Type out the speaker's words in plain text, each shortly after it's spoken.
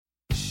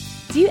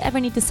Do you ever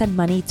need to send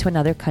money to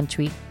another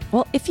country?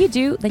 Well, if you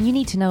do, then you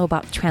need to know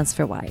about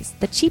TransferWise,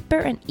 the cheaper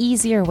and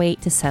easier way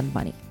to send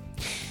money.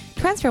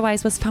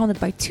 TransferWise was founded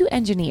by two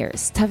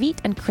engineers, Tavit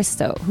and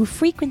Christo, who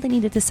frequently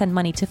needed to send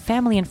money to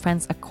family and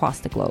friends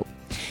across the globe.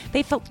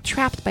 They felt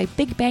trapped by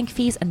big bank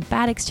fees and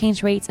bad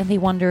exchange rates, and they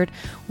wondered,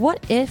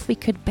 what if we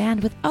could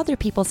band with other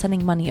people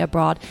sending money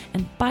abroad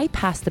and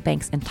bypass the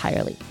banks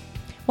entirely?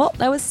 Well,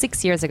 that was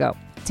 6 years ago.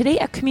 Today,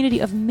 a community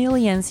of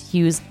millions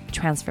use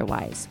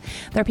TransferWise.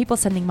 There are people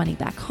sending money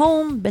back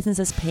home,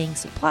 businesses paying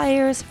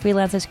suppliers,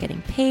 freelancers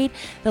getting paid.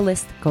 The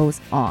list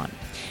goes on.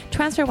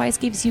 TransferWise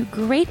gives you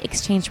great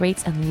exchange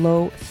rates and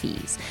low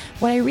fees.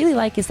 What I really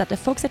like is that the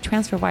folks at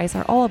TransferWise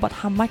are all about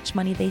how much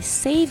money they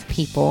save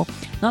people,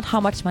 not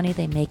how much money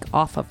they make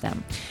off of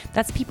them.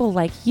 That's people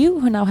like you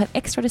who now have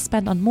extra to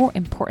spend on more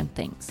important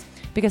things.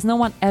 Because no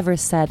one ever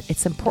said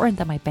it's important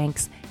that my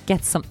banks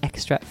get some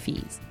extra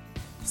fees.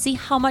 See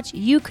how much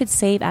you could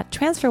save at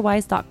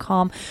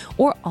transferwise.com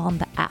or on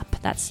the app.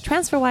 That's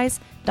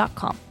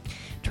transferwise.com.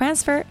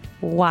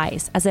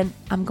 TransferWise, as in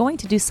I'm going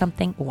to do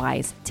something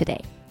wise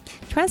today.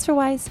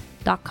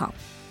 transferwise.com.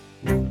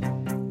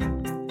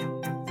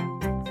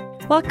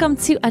 Welcome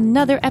to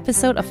another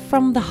episode of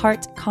From the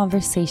Heart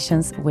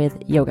Conversations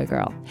with Yoga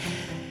Girl.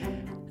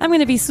 I'm going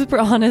to be super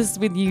honest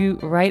with you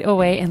right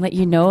away and let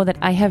you know that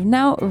I have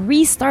now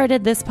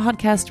restarted this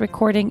podcast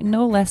recording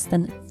no less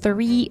than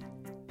 3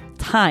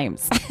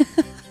 times.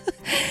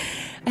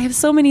 I have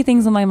so many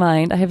things on my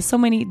mind. I have so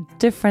many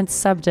different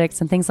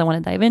subjects and things I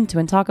want to dive into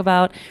and talk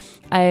about.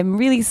 I'm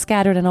really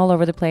scattered and all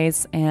over the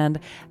place, and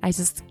I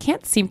just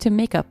can't seem to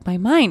make up my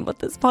mind what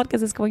this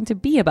podcast is going to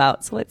be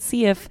about. So let's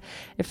see if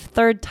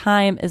third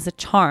time is a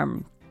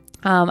charm.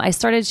 I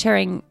started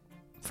sharing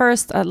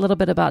first a little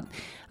bit about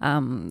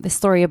the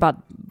story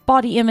about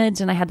body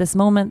image, and I had this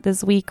moment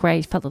this week where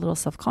I felt a little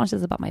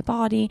self-conscious about my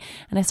body,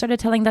 and I started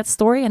telling that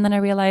story, and then I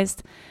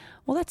realized,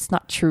 well, that's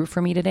not true for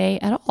me today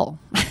at all.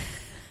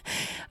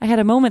 I had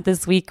a moment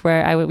this week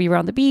where we were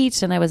on the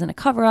beach and I was in a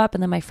cover-up,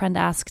 and then my friend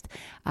asked,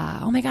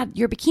 oh my God,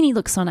 your bikini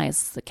looks so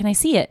nice. Can I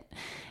see it?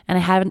 And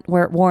I haven't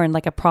worn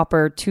like a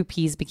proper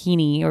 2-piece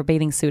bikini or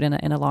bathing suit in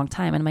a long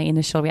time. And my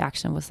initial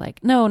reaction was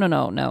like, no,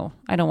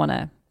 I don't want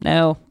to,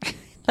 no,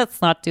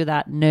 let's not do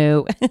that.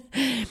 No,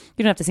 you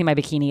don't have to see my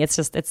bikini. It's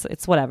just,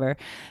 it's whatever.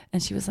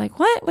 And she was like,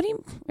 what are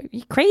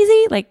you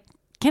crazy? Like,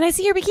 can I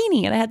see your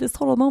bikini? And I had this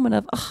total moment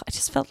of, I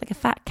just felt like a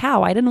fat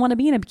cow. I didn't want to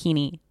be in a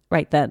bikini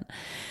right then.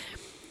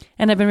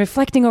 And I've been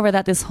reflecting over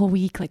that this whole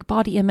week, like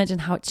body image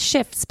and how it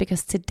shifts,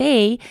 because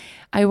today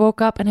I woke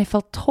up and I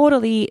felt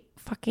totally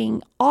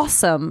fucking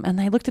awesome.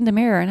 And I looked in the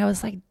mirror and I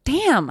was like,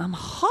 damn, I'm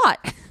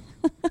hot.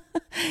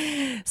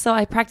 So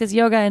I practiced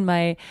yoga in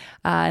my,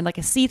 in like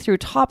a see-through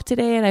top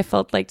today. And I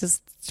felt like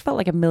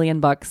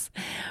 $1,000,000.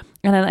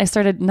 And then I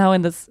started, now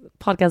in this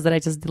podcast that I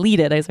just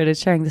deleted, I started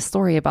sharing the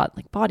story about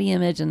like body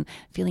image and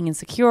feeling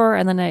insecure.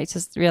 And then I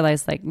just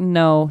realized like,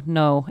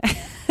 no,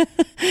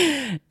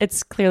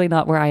 it's clearly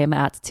not where I am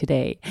at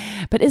today.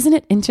 But isn't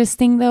it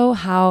interesting though,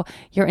 how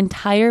your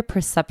entire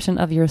perception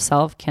of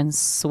yourself can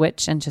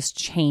switch and just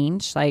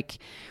change like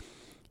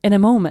in a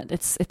moment?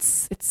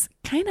 It's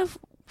kind of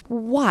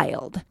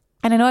wild.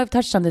 And I know I've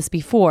touched on this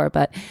before,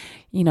 but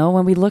you know,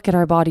 when we look at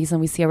our bodies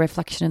and we see a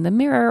reflection in the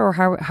mirror or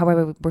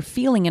however we're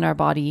feeling in our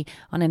body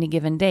on any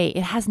given day,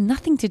 it has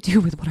nothing to do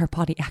with what our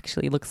body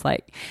actually looks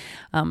like.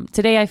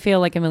 Today I feel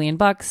like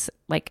 $1,000,000.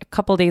 Like a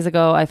couple days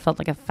ago, I felt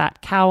like a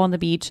fat cow on the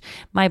beach.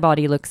 My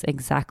body looks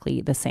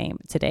exactly the same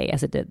today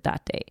as it did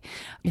that day.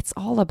 It's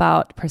all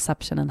about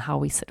perception and how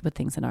we sit with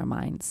things in our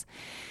minds.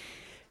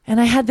 And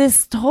I had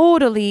this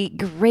totally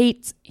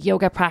great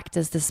yoga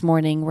practice this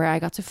morning where I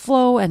got to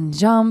flow and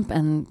jump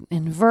and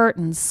invert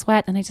and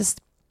sweat. And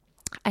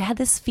I had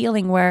this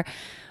feeling where,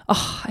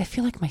 I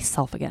feel like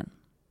myself again.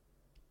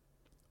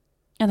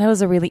 And that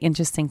was a really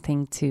interesting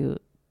thing to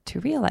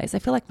realize. I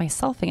feel like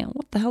myself again.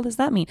 What the hell does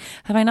that mean?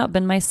 Have I not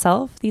been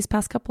myself these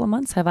past couple of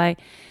months? Have I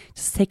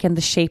just taken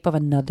the shape of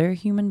another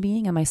human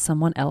being? Am I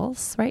someone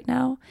else right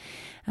now?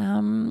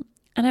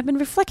 And I've been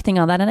reflecting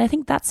on that, and I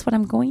think that's what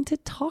I'm going to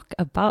talk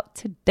about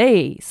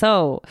today.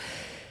 So,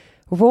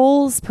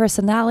 roles,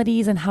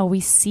 personalities, and how we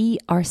see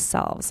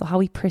ourselves, so how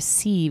we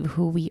perceive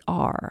who we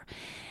are.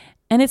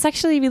 And it's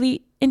actually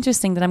really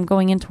interesting that I'm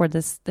going in toward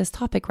this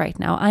topic right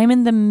now. I'm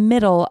in the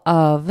middle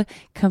of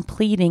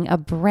completing a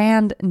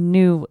brand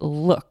new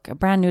look, a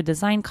brand new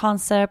design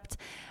concept,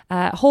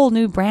 a whole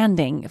new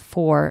branding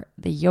for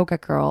the Yoga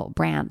Girl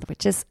brand,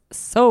 which is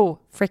so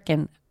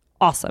freaking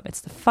awesome.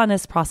 It's the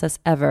funnest process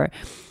ever.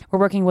 We're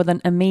working with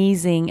an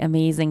amazing,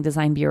 amazing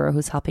design bureau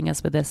who's helping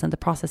us with this, and the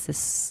process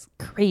is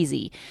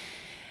crazy.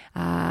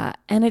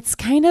 And it's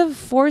kind of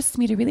forced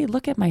me to really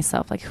look at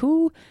myself, like,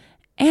 who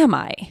am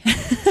I?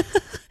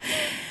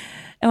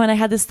 And when I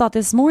had this thought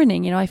this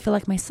morning, I feel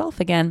like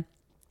myself again.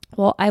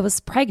 Well, I was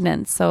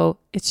pregnant, so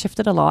it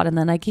shifted a lot, and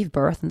then I gave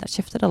birth, and that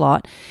shifted a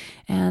lot,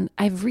 and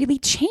I've really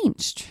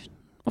changed.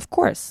 Of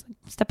course,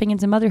 stepping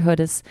into motherhood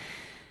is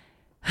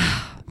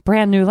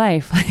brand new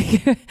life.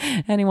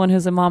 Anyone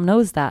who's a mom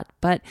knows that.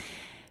 But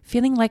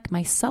feeling like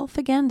myself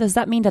again? Does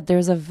that mean that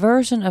there's a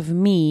version of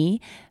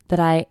me that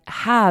I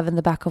have in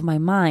the back of my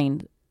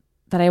mind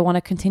that I want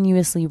to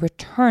continuously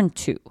return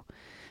to?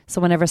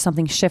 So whenever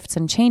something shifts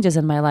and changes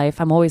in my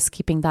life, I'm always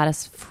keeping that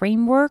as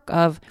framework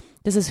of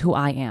this is who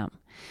I am.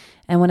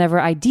 And whenever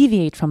I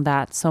deviate from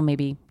that, so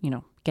maybe,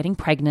 getting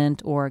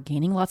pregnant or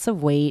gaining lots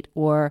of weight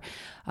or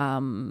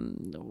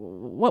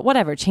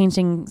whatever,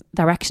 changing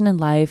direction in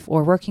life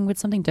or working with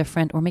something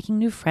different or making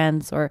new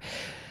friends or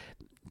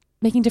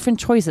making different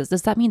choices,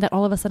 does that mean that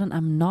all of a sudden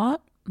I'm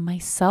not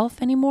myself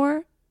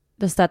anymore?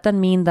 Does that then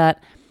mean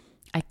that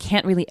I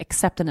can't really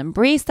accept and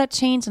embrace that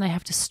change and I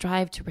have to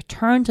strive to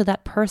return to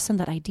that person,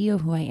 that idea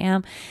of who I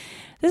am?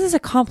 This is a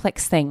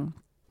complex thing.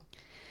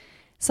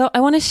 So I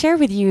want to share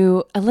with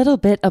you a little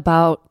bit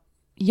about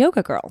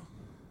Yoga Girl.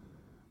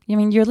 I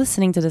mean, you're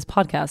listening to this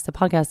podcast. The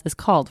podcast is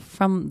called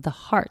From the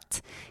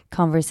Heart,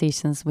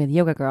 Conversations with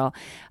Yoga Girl.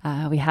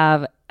 We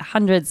have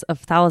hundreds of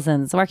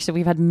thousands, or actually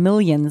we've had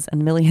millions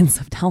and millions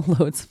of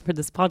downloads for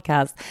this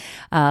podcast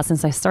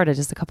since I started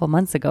just a couple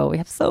months ago. We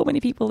have so many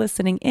people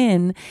listening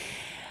in.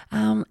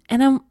 And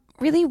I'm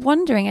really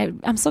wondering,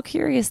 I'm so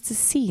curious to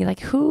see,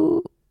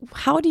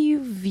 how do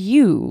you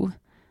view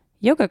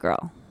Yoga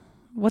Girl?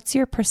 What's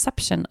your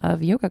perception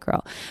of Yoga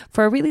Girl?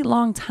 For a really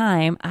long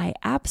time, I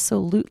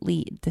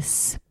absolutely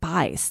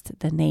despised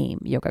the name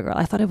Yoga Girl.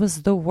 I thought it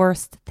was the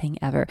worst thing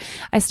ever.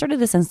 I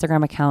started this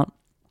Instagram account.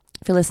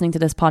 If you're listening to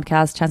this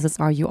podcast, chances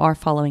are you are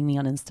following me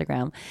on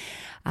Instagram.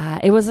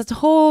 It was a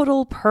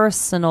total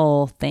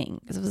personal thing.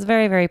 It was a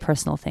very, very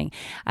personal thing.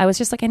 I was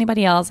just like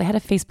anybody else. I had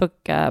a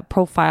Facebook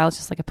profile,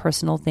 just like a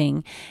personal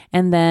thing.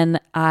 And then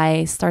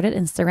I started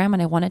Instagram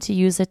and I wanted to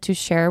use it to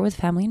share with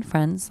family and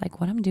friends, like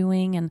what I'm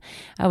doing. And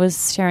I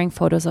was sharing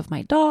photos of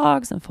my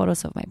dogs and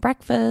photos of my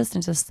breakfast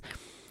and just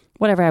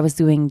whatever I was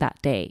doing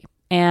that day.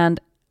 And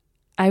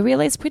I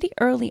realized pretty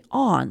early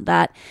on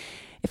that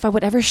if I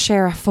would ever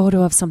share a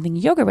photo of something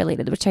yoga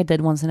related, which I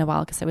did once in a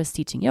while because I was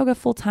teaching yoga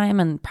full time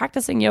and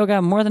practicing yoga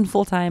more than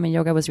full time, and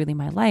yoga was really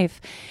my life.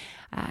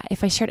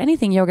 If I shared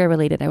anything yoga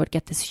related, I would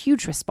get this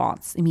huge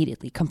response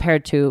immediately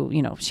compared to,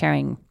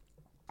 sharing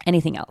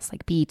anything else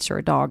like beach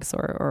or dogs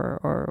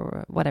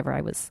or whatever I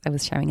was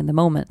sharing in the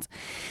moment.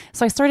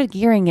 So I started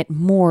gearing it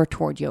more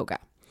toward yoga.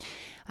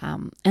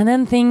 And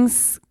then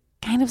things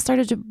kind of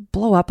started to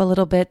blow up a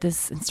little bit.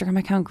 This Instagram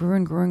account grew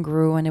and grew and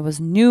grew, and it was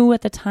new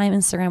at the time.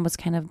 Instagram was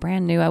kind of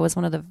brand new. I was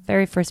one of the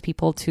very first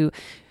people to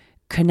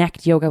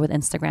connect yoga with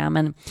Instagram,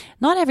 and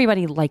not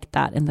everybody liked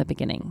that in the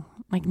beginning.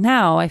 Like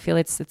now, I feel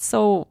it's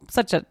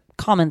such a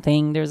common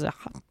thing. There's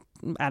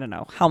I don't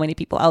know how many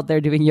people out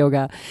there doing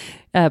yoga,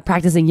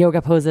 practicing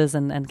yoga poses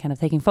and kind of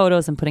taking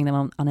photos and putting them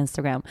on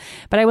Instagram.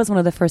 But I was one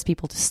of the first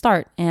people to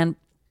start, and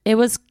it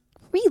was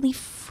really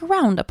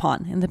frowned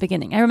upon in the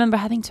beginning. I remember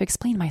having to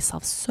explain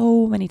myself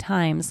so many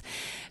times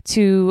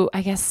to,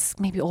 I guess,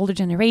 maybe older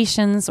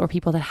generations or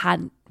people that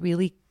hadn't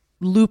really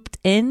looped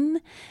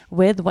in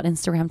with what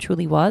Instagram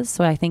truly was.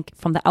 So I think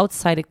from the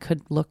outside, it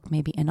could look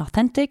maybe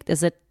inauthentic.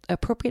 Is it an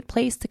appropriate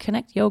place to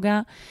connect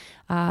yoga?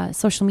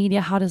 Social media,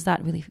 how does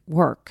that really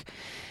work?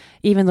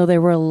 Even though there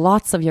were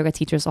lots of yoga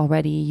teachers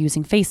already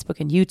using Facebook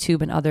and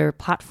YouTube and other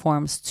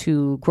platforms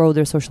to grow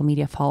their social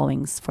media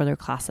followings for their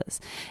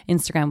classes.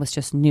 Instagram was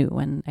just new.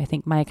 And I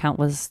think my account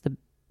was the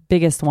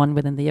biggest one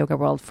within the yoga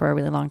world for a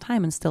really long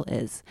time and still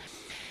is.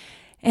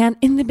 And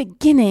in the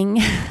beginning,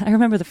 I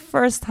remember the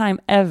first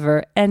time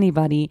ever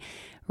anybody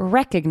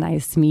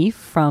recognized me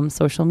from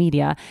social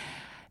media.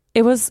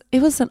 It was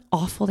an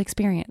awful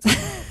experience.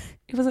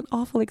 It was an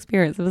awful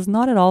experience. It was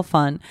not at all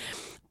fun.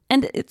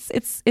 And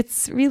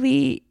it's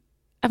really,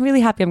 I'm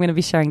really happy I'm going to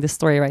be sharing this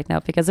story right now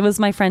because it was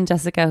my friend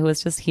Jessica who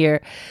was just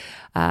here.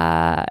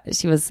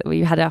 We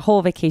had a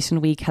whole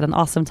vacation week, had an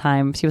awesome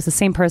time. She was the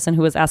same person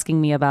who was asking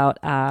me about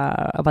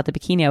the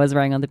bikini I was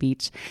wearing on the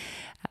beach.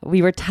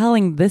 We were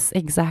telling this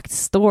exact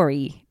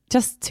story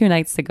just 2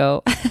 nights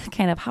ago,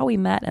 kind of how we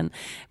met. And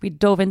we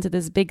dove into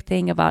this big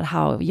thing about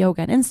how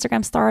yoga and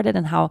Instagram started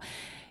and how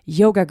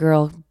Yoga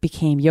Girl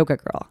became Yoga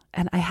Girl.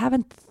 And I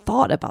haven't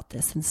thought about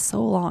this in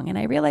so long. And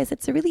I realized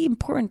it's a really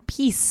important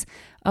piece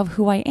of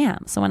who I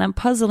am. So when I'm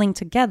puzzling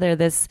together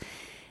this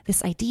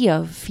idea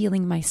of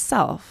feeling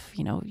myself,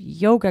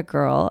 Yoga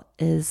Girl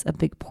is a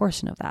big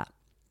portion of that.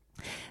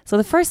 So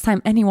the first time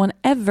anyone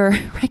ever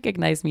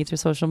recognized me through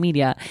social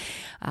media,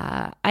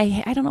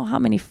 I don't know how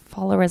many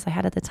followers I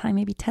had at the time,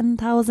 maybe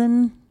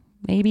 10,000,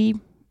 maybe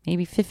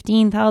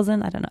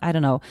 15,000. I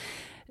don't know.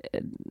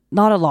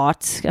 Not a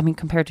lot. I mean,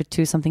 compared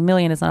to something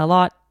million, it's not a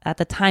lot. At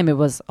the time, it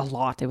was a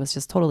lot. It was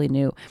just totally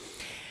new.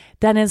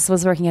 Dennis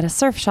was working at a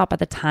surf shop at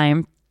the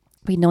time.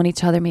 We'd known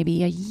each other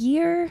maybe a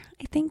year,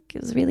 I think.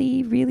 It was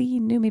really, really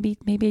new, maybe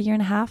a year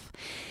and a half.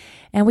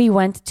 And we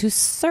went to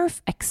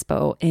Surf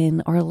Expo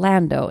in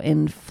Orlando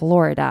in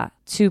Florida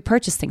to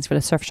purchase things for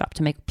the surf shop,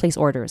 to place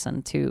orders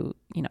and to,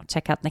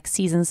 check out next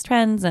season's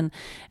trends and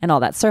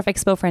all that. Surf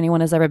Expo, for anyone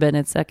who's ever been,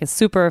 it's like a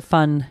super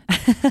fun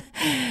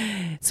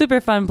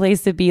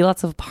place to be.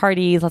 Lots of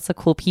parties, lots of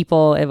cool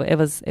people. It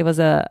was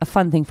a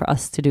fun thing for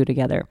us to do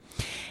together.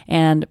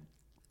 And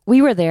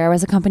we were there. I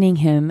was accompanying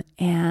him,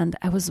 and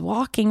I was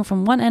walking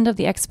from one end of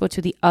the expo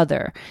to the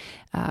other,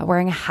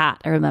 wearing a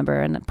hat, I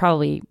remember, and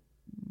probably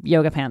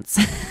yoga pants,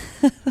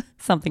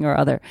 something or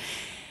other.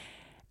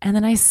 And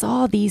then I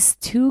saw these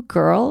two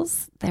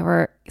girls. They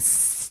were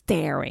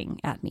staring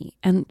at me.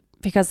 And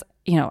because,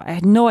 I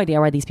had no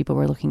idea why these people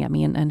were looking at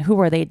me and who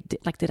were they?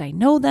 Did I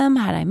know them?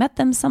 Had I met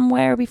them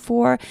somewhere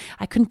before?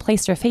 I couldn't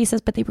place their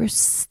faces, but they were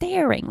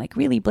staring like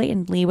really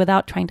blatantly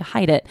without trying to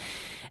hide it.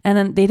 And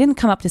then they didn't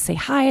come up to say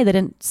hi. They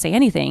didn't say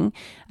anything.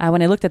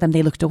 When I looked at them,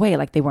 they looked away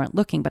like they weren't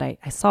looking, but I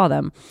saw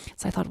them.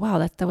 So I thought, wow,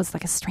 that was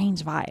like a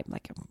strange vibe.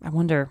 Like, I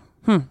wonder,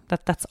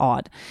 that's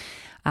odd.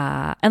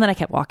 And then I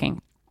kept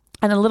walking.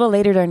 And a little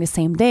later during the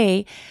same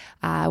day,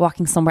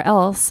 walking somewhere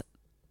else,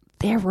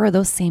 there were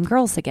those same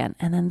girls again.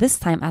 And then this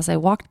time, as I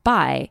walked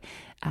by,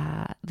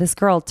 this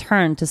girl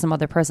turned to some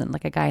other person,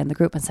 like a guy in the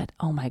group, and said,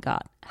 "Oh my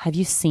God, have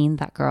you seen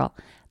that girl?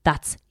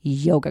 That's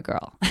Yoga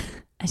Girl."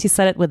 And she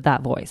said it with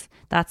that voice.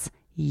 That's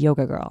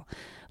Yoga Girl.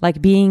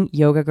 Like, being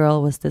Yoga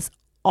Girl was this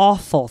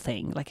awful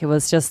thing. Like, it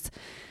was just,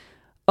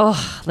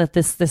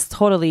 this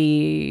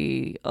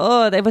totally,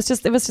 it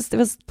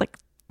was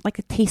like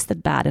it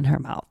tasted bad in her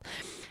mouth.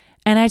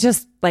 And I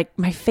just, like,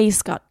 my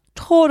face got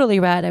totally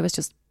red. I was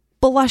just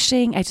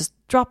blushing. I just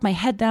dropped my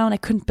head down. I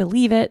couldn't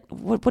believe it.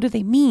 What do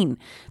they mean?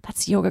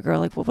 That's Yoga Girl.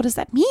 Like, what does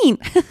that mean?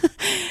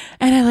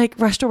 And I like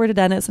rushed over to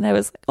Dennis, and I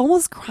was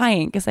almost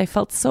crying because I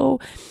felt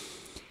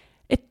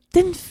it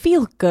didn't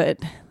feel good.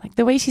 Like,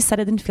 the way she said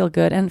it didn't feel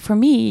good. And for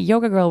me,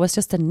 Yoga Girl was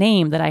just a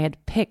name that I had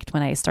picked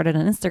when I started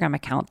an Instagram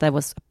account that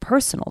was a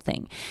personal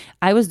thing.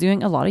 I was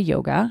doing a lot of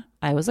yoga.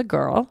 I was a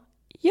girl.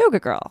 Yoga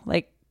Girl.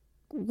 Like,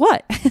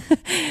 what?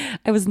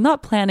 I was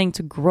not planning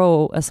to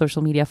grow a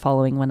social media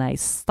following when I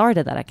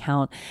started that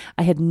account.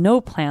 I had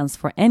no plans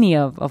for any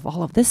of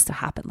all of this to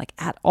happen, like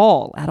at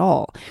all.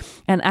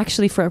 And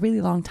actually, for a really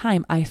long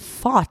time, I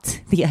fought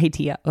the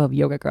idea of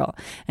Yoga Girl.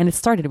 And it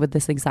started with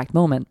this exact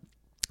moment.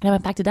 And I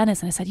went back to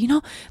Dennis and I said,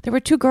 there were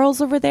two girls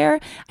over there.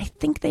 I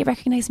think they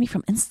recognized me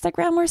from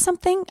Instagram or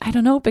something. I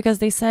don't know, because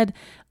they said,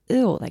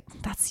 "Ew, like,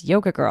 that's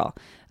Yoga Girl,"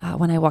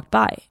 when I walked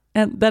by.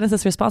 And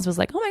Dennis's response was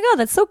like, "Oh my God,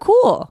 that's so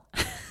cool."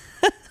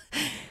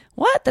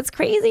 What? That's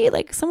crazy.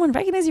 Like, someone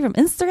recognized you from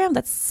Instagram?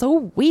 That's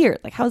so weird.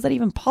 Like, how is that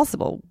even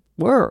possible?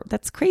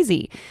 That's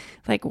crazy.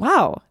 Like,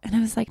 wow. And I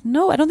was like,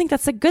 no, I don't think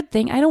that's a good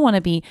thing. I don't want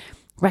to be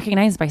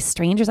recognized by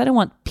strangers. I don't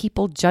want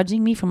people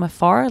judging me from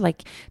afar,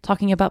 like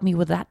talking about me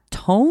with that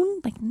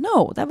tone. Like,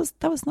 no, that was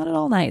not at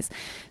all nice.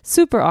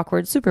 Super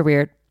awkward, super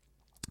weird.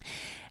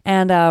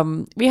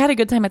 And we had a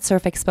good time at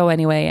Surf Expo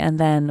anyway, and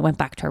then went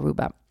back to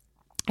Aruba.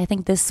 I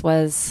think this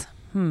was,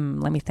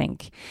 let me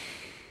think.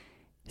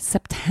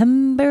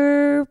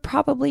 September,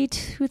 probably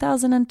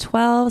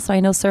 2012. So I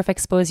know Surf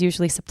Expo is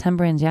usually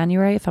September and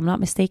January, if I'm not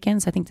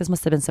mistaken. So I think this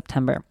must have been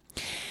September.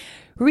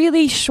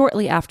 Really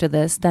shortly after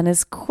this,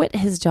 Dennis quit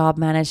his job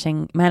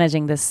managing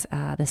this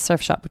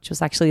surf shop, which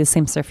was actually the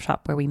same surf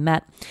shop where we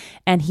met.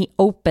 And he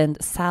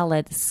opened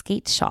Salad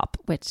Skate Shop,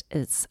 which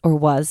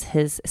was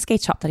his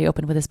skate shop that he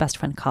opened with his best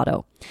friend,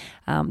 Kado.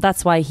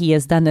 That's why he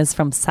is Dennis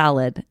from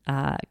Salad.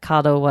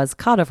 Kado was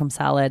Kado from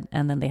Salad,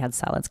 and then they had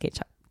Salad Skate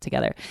Shop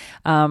together.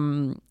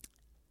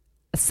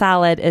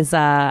 Salad is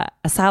a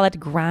salad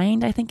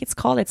grind, I think it's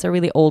called. It's a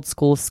really old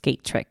school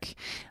skate trick.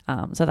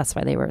 So that's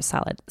why they were a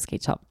Salad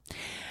Skate Shop.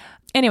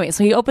 Anyway,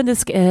 so he opened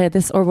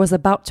this or was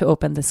about to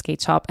open the skate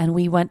shop, and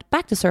we went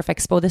back to Surf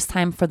Expo this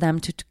time for them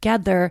to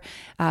together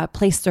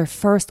place their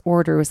first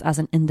orders as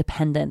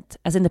independent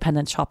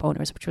shop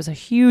owners, which was a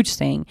huge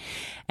thing.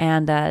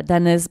 And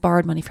Dennis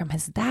borrowed money from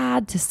his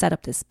dad to set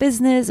up this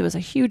business. It was a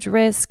huge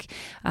risk.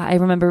 I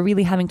remember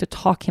really having to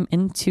talk him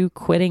into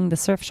quitting the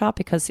surf shop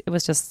because it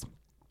was just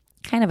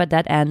kind of a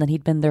dead end, and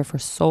he'd been there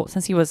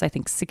since he was, I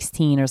think,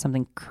 16 or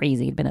something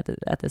crazy. He'd been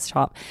at this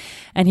shop,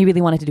 and he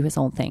really wanted to do his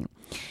own thing.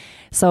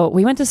 So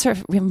we went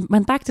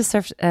back to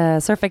Surf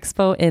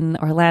Expo in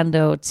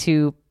Orlando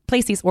to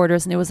place these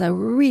orders, and it was a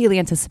really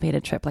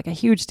anticipated trip, like a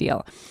huge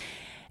deal.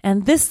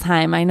 And this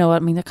time,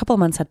 a couple of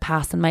months had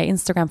passed, and my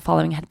Instagram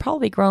following had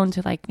probably grown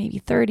to like maybe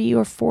 30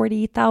 or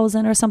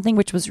 40,000 or something,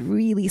 which was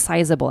really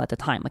sizable at the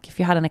time. Like, if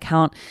you had an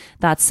account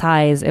that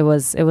size, it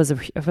was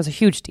a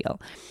huge deal.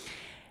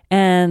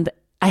 And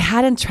I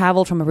hadn't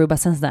traveled from Aruba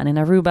since then. In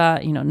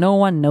Aruba, no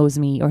one knows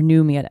me or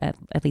knew me at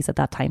least at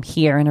that time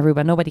here in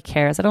Aruba. Nobody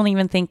cares. I don't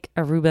even think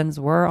Arubans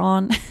were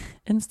on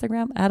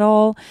Instagram at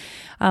all.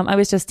 I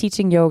was just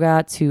teaching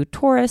yoga to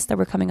tourists that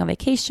were coming on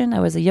vacation. I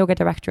was a yoga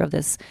director of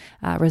this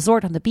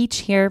resort on the beach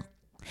here.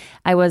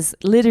 I was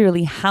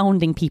literally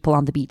hounding people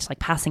on the beach, like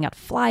passing out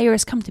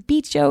flyers, come to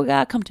beach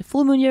yoga, come to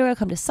full moon yoga,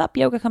 come to sup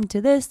yoga, come to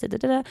this,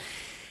 da-da-da-da.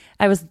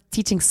 I was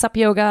teaching sup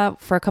yoga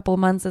for a couple of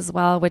months as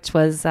well, which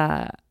was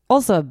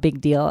also a big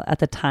deal at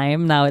the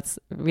time. Now it's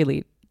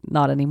really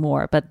not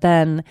anymore. But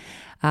then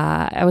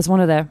I was one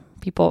of the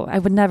people, I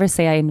would never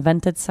say I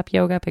invented sup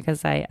yoga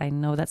because I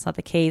know that's not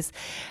the case.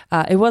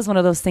 It was one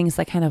of those things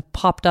that kind of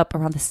popped up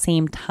around the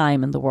same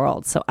time in the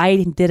world. So I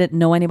didn't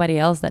know anybody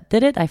else that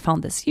did it. I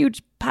found this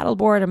huge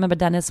paddleboard. I remember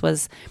Dennis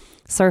was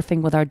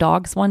surfing with our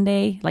dogs one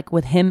day, like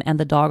with him and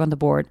the dog on the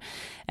board.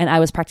 And I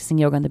was practicing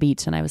yoga on the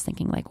beach, and I was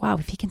thinking like, wow,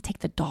 if he can take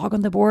the dog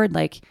on the board,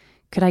 like,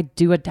 could I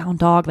do a down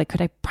dog? Like,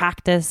 could I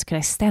practice? Could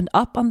I stand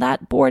up on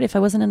that board if I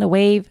wasn't in the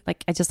wave?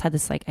 Like, I just had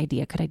this like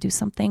idea. Could I do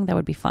something that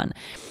would be fun?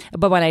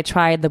 But when I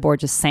tried, the board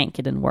just sank.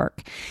 It didn't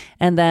work.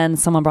 And then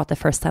someone brought the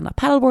first stand-up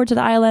paddleboard to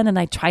the island, and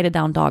I tried a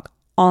down dog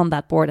on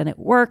that board, and it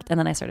worked. And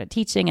then I started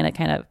teaching, and it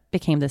kind of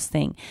became this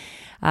thing.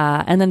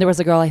 And then there was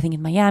a girl, I think,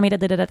 in Miami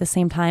that did it at the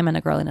same time, and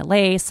a girl in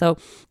LA. So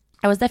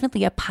I was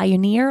definitely a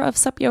pioneer of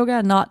SUP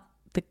yoga, not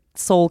the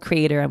sole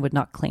creator. I would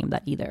not claim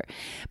that either.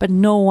 But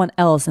no one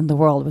else in the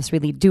world was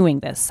really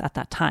doing this at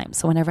that time.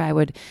 So whenever I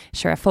would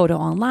share a photo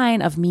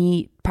online of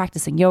me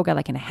practicing yoga,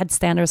 like in a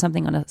headstand or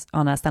something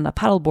on a stand-up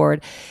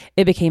paddleboard,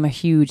 it became a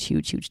huge,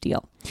 huge, huge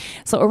deal.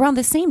 So around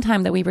the same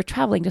time that we were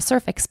traveling to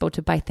Surf Expo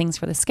to buy things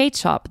for the skate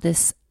shop,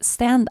 this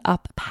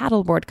stand-up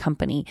paddleboard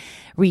company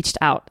reached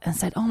out and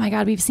said, oh my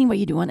God, we've seen what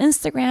you do on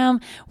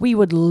Instagram. We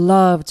would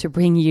love to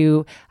bring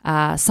you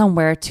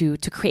somewhere to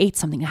create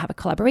something, to have a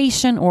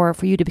collaboration, or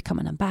for you to become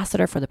an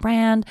ambassador for the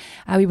brand.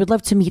 We would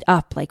love to meet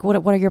up. Like,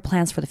 what are your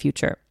plans for the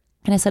future?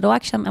 And I said, oh,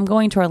 actually, I'm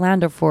going to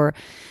Orlando for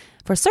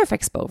Surf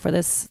Expo, for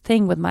this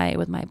thing with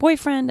my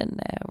boyfriend,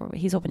 and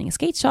he's opening a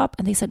skate shop.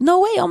 And they said, no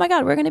way, oh my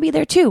God, we're going to be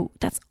there too.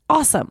 That's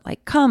awesome.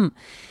 Like, come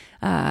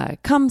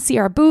see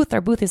our booth.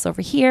 Our booth is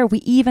over here. We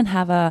even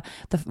have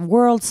the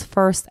world's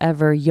first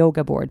ever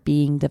yoga board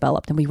being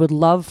developed, and we would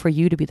love for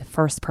you to be the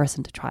first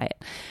person to try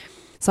it.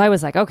 So I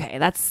was like, okay,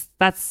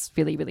 that's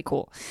really, really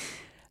cool.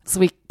 So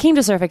we came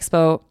to Surf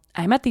Expo.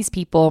 I met these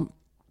people,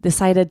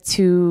 decided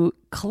to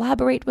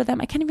collaborate with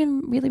them. I can't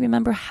even really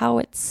remember how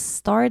it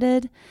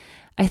started.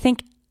 I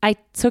think I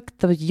took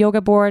the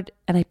yoga board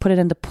and I put it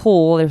in the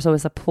pool. There's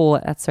always a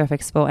pool at Surf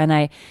Expo, and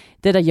I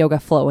did a yoga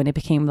flow, and it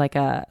became like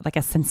a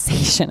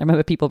sensation. I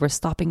remember people were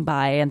stopping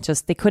by and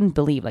just, they couldn't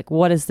believe, like,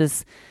 what is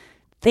this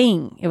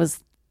thing? It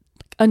was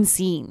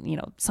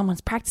unseen, someone's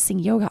practicing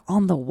yoga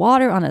on the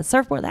water on a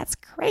surfboard. That's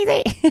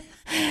crazy.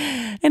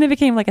 And it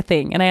became like a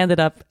thing. And I ended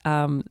up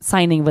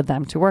signing with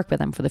them to work with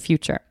them for the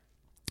future.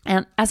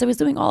 And as I was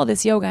doing all of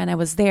this yoga and I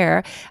was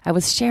there, I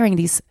was sharing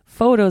these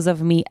photos of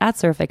me at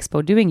Surf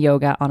Expo doing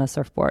yoga on a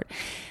surfboard.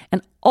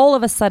 And all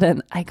of a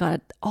sudden, I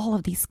got all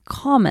of these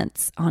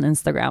comments on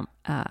Instagram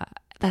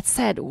that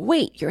said,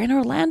 wait, you're in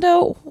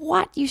Orlando?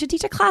 What? You should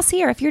teach a class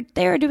here. If you're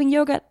there doing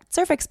yoga at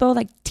Surf Expo,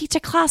 like, teach a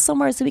class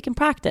somewhere so we can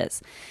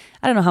practice.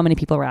 I don't know how many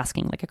people were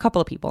asking, like a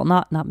couple of people,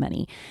 not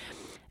many.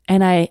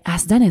 And I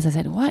asked Dennis, I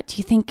said, what? Do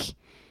you think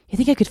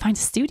I could find a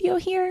studio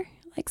here?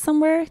 Like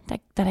somewhere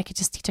that I could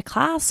just teach a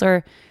class,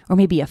 or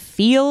maybe a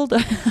field,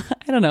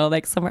 I don't know,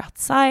 like somewhere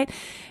outside.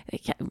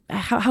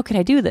 How could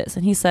I do this?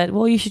 And he said,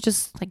 well, you should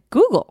just like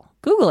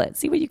Google it,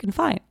 see what you can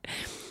find.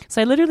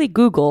 So I literally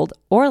Googled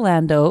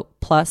Orlando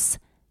plus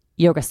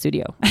yoga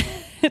studio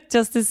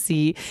just to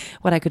see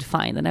what I could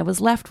find. And I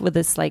was left with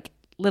this like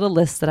little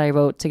list that I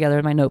wrote together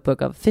in my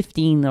notebook of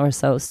 15 or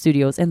so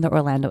studios in the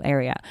Orlando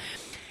area.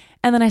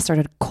 And then I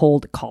started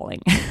cold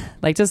calling,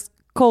 like just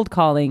cold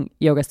calling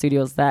yoga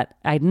studios that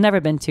I'd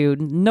never been to,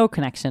 no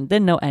connection,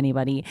 didn't know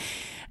anybody.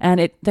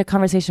 And the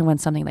conversation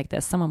went something like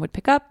this. Someone would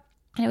pick up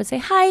and I would say,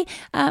 hi,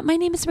 my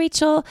name is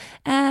Rachel.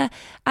 I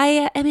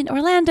am in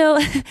Orlando.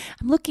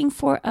 I'm looking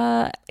for,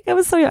 I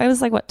was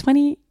like, what,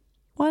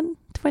 21,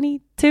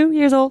 22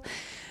 years old.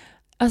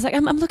 I was like,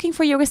 I'm looking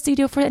for a yoga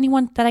studio for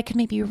anyone that I could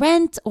maybe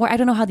rent, or I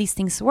don't know how these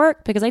things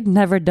work because I'd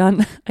never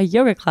done a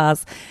yoga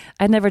class.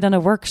 I'd never done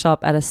a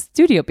workshop at a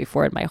studio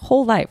before in my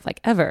whole life, like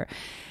ever.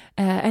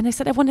 And I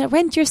said, I want to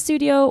rent your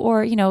studio,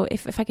 or,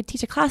 if I could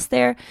teach a class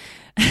there,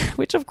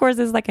 which of course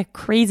is like a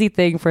crazy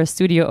thing for a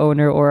studio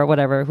owner or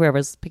whatever,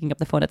 whoever's picking up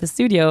the phone at the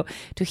studio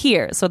to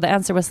hear. So the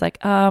answer was like,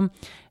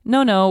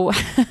 no,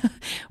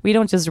 we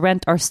don't just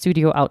rent our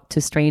studio out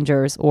to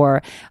strangers,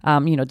 or,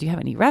 do you have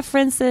any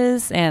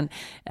references? And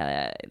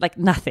like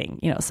nothing,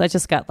 so I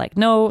just got like,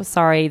 no,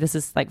 sorry, this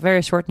is like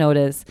very short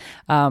notice.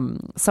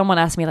 Someone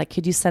asked me like,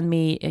 could you send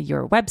me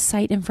your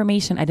website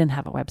information? I didn't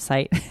have a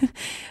website.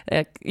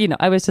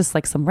 I was just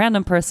like some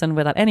random person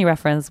without any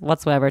reference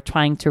whatsoever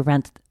trying to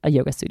rent a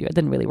yoga studio. It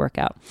didn't really work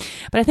out.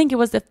 But I think it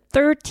was the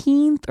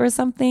 13th or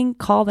something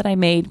call that I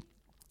made.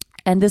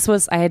 And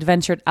I had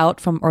ventured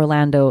out from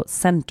Orlando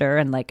Center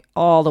and like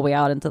all the way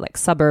out into like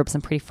suburbs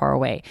and pretty far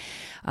away.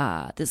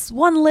 This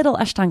one little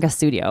Ashtanga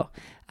studio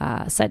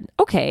said,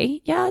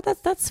 okay, yeah,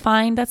 that's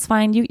fine. That's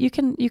fine. You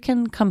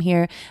can come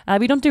here.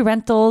 We don't do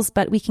rentals,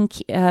 but we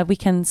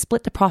can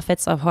split the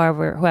profits of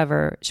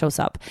whoever shows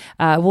up.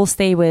 We'll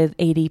stay with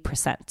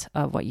 80%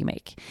 of what you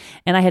make.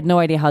 And I had no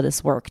idea how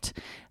this worked.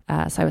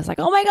 So I was like,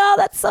 oh my God,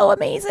 that's so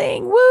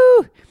amazing.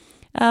 Woo!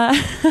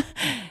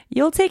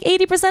 You'll take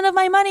 80% of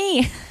my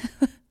money.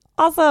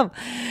 Awesome.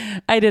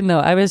 I didn't know.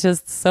 I was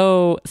just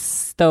so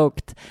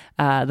stoked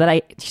that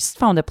I just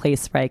found a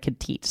place where I could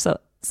teach. So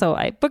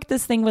I booked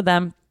this thing with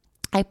them.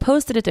 I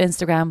posted it to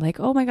Instagram like,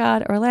 oh my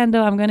God,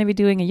 Orlando, I'm going to be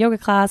doing a yoga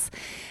class.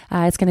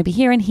 It's going to be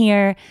here and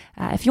here.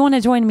 If you want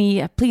to join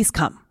me, please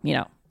come.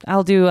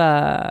 I'll do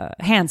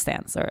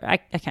handstands, or I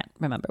can't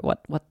remember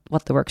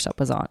what the workshop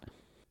was on.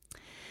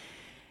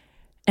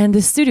 And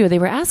the studio, they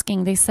were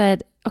asking, they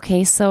said,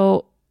 okay,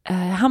 so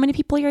how many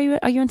people are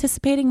you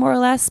anticipating, more or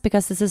less?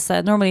 Because this is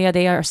normally a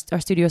day, our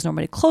studio is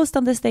normally closed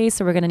on this day,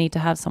 so we're going to need to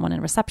have someone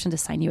in reception to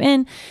sign you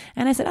in.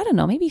 And I said, I don't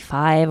know, maybe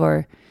 5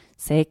 or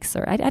 6,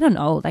 or I don't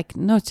know. Like,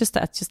 no, it's just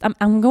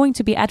I'm going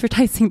to be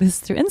advertising this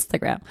through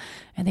Instagram.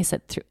 And they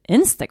said, through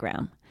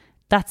Instagram?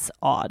 That's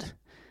odd.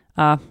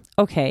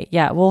 Okay,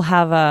 yeah, we'll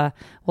have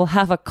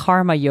a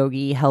karma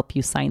yogi help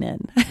you sign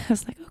in. I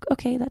was like,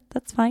 okay,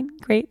 that's fine,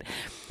 great.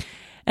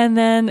 And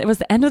then it was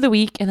the end of the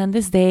week, and then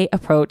this day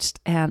approached,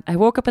 and I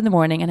woke up in the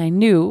morning and I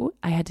knew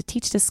I had to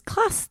teach this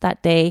class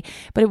that day,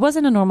 but it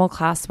wasn't a normal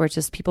class where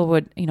just people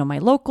would, my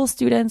local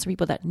students, or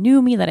people that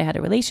knew me, that I had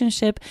a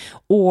relationship,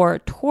 or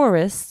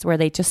tourists where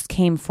they just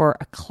came for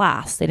a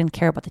class. They didn't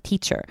care about the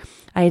teacher.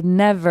 I had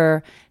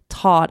never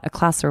taught a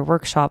class or a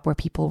workshop where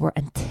people were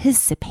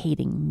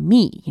anticipating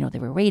me. They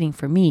were waiting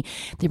for me.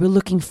 They were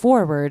looking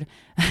forward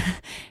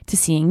to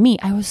seeing me.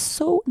 I was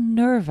so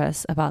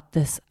nervous about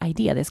this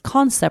idea, this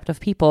concept of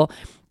people,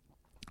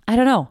 I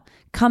don't know,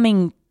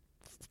 coming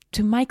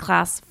to my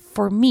class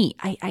for me.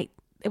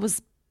 It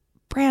was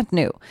brand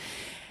new.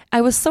 I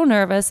was so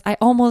nervous. I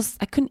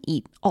couldn't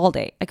eat all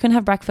day. I couldn't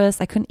have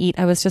breakfast. I couldn't eat.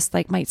 I was just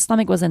like, my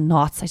stomach was in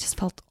knots. I just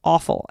felt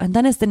awful. And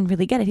Dennis didn't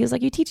really get it. He was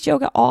like, you teach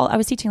yoga I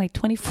was teaching like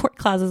 24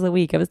 classes a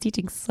week. I was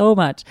teaching so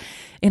much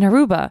in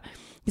Aruba.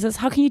 He says,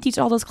 how can you teach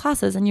all those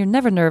classes and you're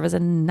never nervous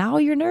and now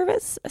you're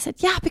nervous? I said,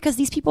 yeah, because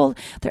these people,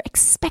 they're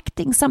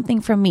expecting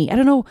something from me. I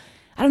don't know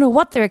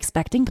what they're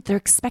expecting, but they're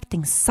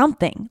expecting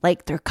something.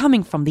 Like, they're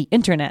coming from the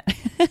internet.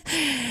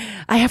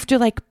 I have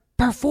to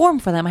perform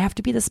for them. I have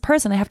to be this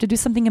person. I have to do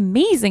something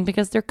amazing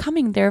because they're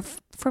coming there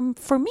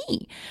for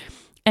me.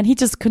 And he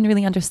just couldn't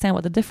really understand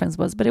what the difference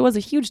was, but it was a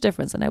huge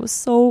difference. And I was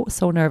so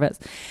nervous.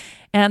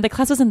 And the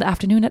class was in the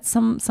afternoon at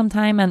some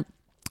time, and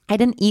I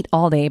didn't eat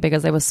all day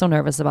because I was so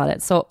nervous about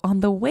it. So on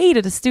the way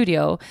to the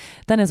studio,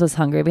 Dennis was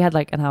hungry. We had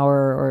like an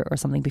hour or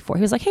something before.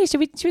 He was like, hey, should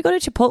we go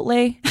to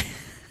Chipotle?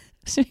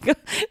 should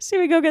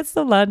we go get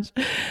some lunch?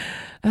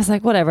 I was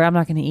like, whatever, I'm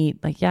not going to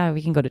eat. Like, yeah,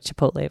 we can go to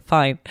Chipotle.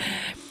 Fine.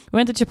 We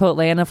went to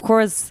Chipotle, and of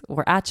course,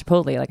 we're at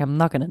Chipotle. Like, I'm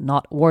not going to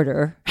not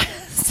order.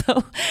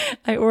 So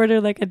I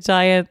ordered like a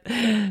giant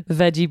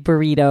veggie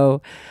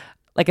burrito,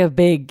 like a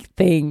big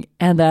thing.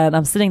 And then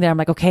I'm sitting there. I'm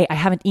like, okay, I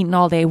haven't eaten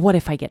all day. What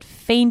if I get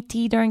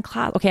fainty during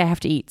class? Okay, I have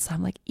to eat. So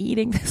I'm like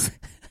eating this,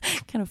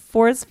 kind of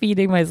force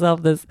feeding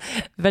myself this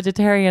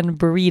vegetarian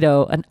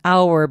burrito an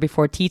hour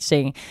before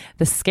teaching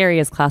the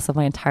scariest class of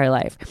my entire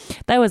life.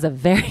 That was a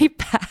very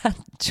bad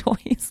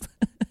choice.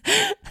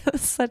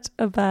 Such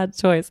a bad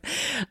choice.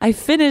 I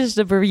finished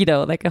the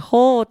burrito, like a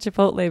whole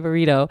Chipotle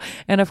burrito.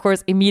 And of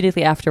course,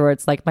 immediately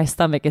afterwards, like my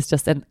stomach is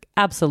just an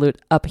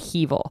absolute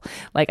upheaval.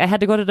 Like I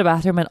had to go to the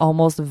bathroom and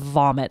almost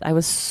vomit. I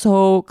was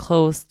so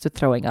close to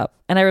throwing up.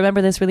 And I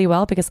remember this really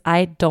well because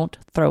I don't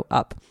throw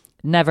up.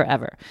 Never,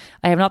 ever.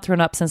 I have not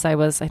thrown up since I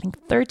was, I think,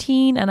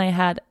 13, and I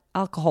had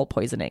alcohol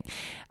poisoning.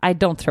 I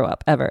don't throw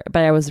up ever,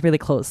 but I was really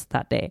close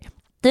that day.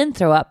 Didn't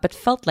throw up, but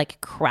felt like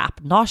crap,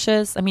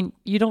 nauseous. I mean,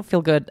 you don't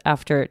feel good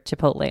after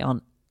Chipotle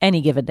on any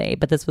given day,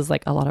 but this was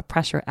like a lot of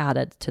pressure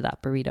added to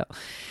that burrito.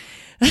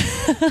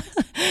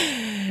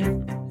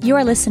 You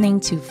are listening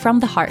to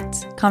From the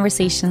Heart,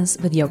 Conversations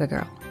with Yoga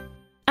Girl.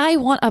 I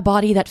want a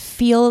body that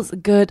feels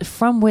good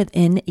from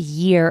within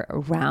year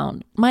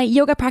round. My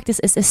yoga practice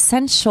is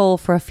essential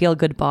for a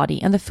feel-good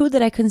body, and the food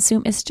that I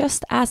consume is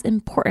just as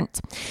important.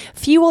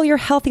 Fuel your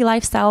healthy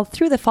lifestyle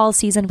through the fall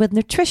season with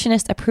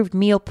nutritionist-approved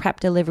meal prep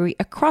delivery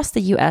across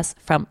the U.S.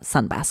 from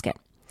Sunbasket.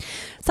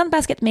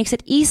 Sunbasket makes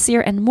it easier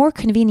and more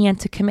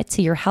convenient to commit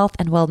to your health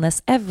and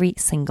wellness every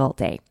single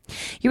day.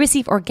 You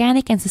receive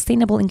organic and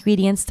sustainable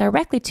ingredients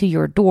directly to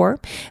your door.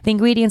 The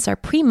ingredients are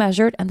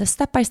pre-measured and the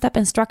step-by-step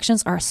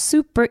instructions are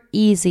super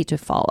easy to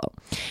follow.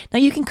 Now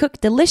you can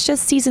cook delicious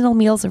seasonal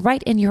meals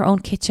right in your own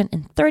kitchen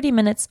in 30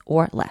 minutes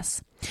or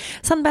less.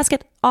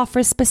 Sunbasket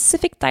offers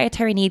specific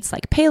dietary needs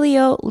like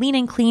paleo, lean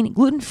and clean,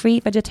 gluten-free,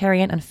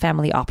 vegetarian, and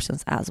family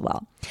options as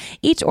well.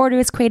 Each order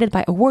is created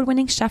by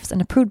award-winning chefs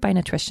and approved by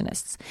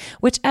nutritionists.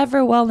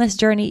 Whichever wellness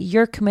journey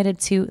you're committed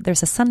to,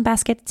 there's a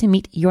Sunbasket to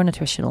meet your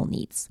nutritional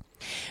needs.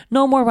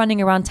 No more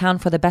running around town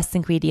for the best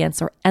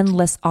ingredients or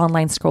endless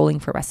online scrolling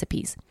for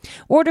recipes.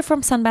 Order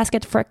from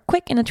Sunbasket for a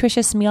quick and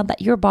nutritious meal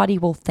that your body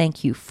will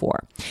thank you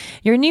for.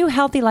 Your new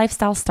healthy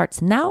lifestyle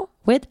starts now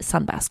with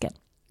Sunbasket.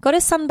 Go to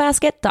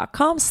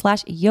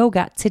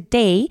sunbasket.com/yoga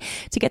today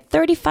to get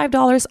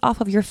 $35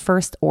 off of your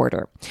first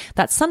order.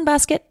 That's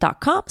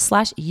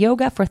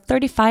sunbasket.com/yoga for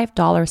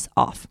 $35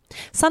 off.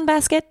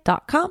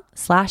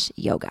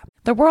 Sunbasket.com/yoga.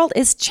 The world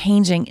is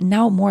changing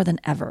now more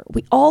than ever.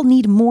 We all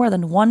need more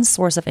than one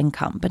source of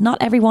income, but not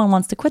everyone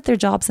wants to quit their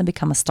jobs and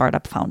become a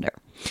startup founder.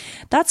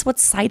 That's what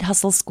Side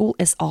Hustle School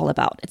is all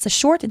about. It's a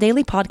short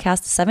daily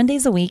podcast 7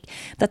 days a week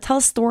that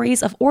tells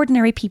stories of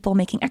ordinary people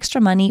making extra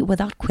money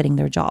without quitting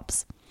their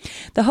jobs.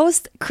 The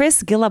host,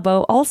 Chris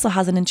Guillebeau, also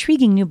has an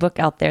intriguing new book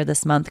out there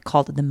this month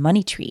called The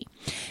Money Tree.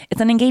 It's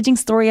an engaging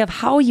story of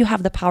how you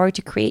have the power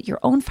to create your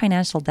own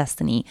financial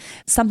destiny,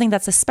 something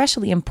that's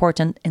especially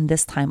important in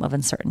this time of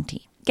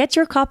uncertainty. Get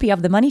your copy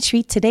of The Money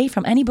Tree today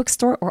from any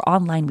bookstore or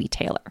online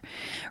retailer.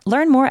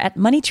 Learn more at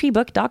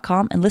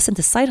moneytreebook.com and listen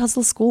to Side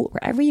Hustle School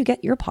wherever you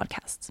get your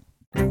podcasts.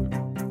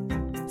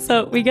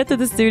 So we get to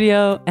the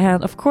studio,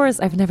 and of course,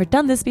 I've never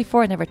done this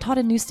before. I never taught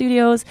in new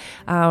studios.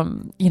 I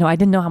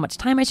didn't know how much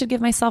time I should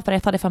give myself, but I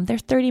thought if I'm there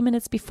 30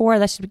 minutes before,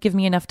 that should give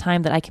me enough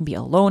time that I can be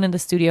alone in the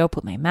studio,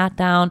 put my mat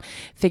down,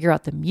 figure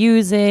out the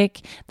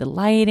music, the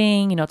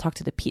lighting, talk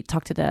to the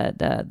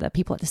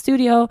people at the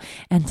studio,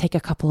 and take a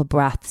couple of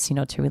breaths,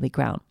 to really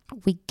ground.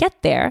 We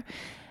get there.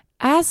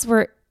 As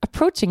we're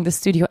approaching the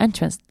studio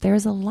entrance,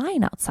 there's a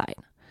line outside.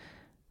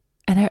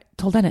 And I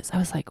told Dennis, I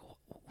was like,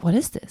 what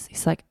is this?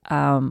 He's like,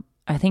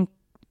 I think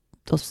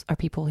those are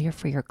people here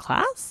for your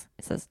class.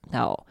 He says,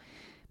 no,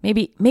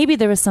 maybe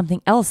there was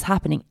something else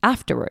happening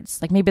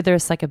afterwards. Like maybe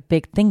there's like a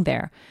big thing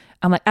there.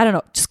 I'm like, I don't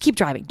know. Just keep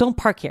driving. Don't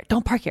park here.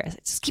 I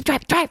said, just keep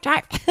driving,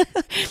 drive.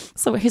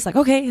 So he's like,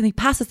 okay. And he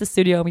passes the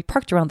studio and we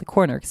parked around the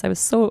corner because I was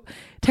so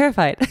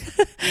terrified.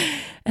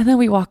 And then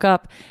we walk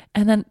up,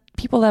 and then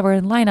people that were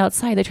in line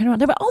outside, they turn around.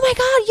 They're like, oh my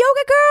God,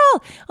 yoga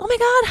girl. Oh my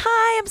God.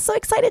 Hi. I'm so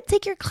excited to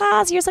take your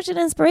class. You're such an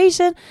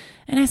inspiration.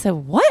 And I said,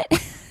 what?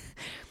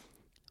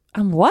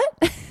 What?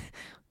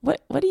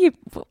 What do you,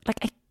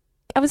 like,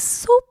 I was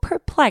so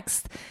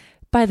perplexed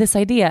by this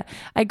idea.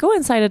 I go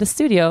inside of the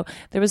studio.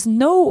 There was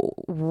no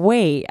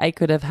way I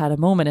could have had a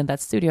moment in that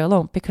studio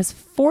alone because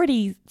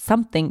 40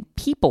 something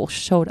people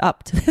showed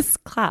up to this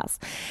class.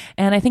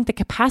 And I think the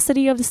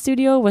capacity of the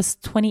studio was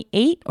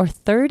 28 or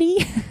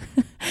 30.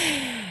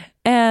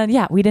 And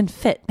yeah, we didn't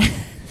fit.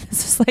 This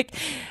was like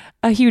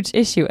a huge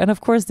issue. And of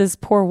course, this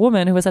poor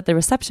woman who was at the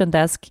reception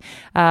desk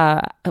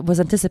was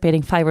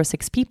anticipating 5 or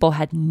 6 people,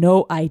 had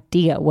no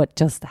idea what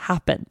just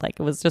happened. Like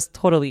it was just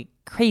totally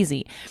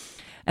crazy.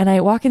 And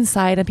I walk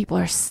inside and people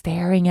are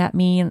staring at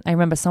me. And I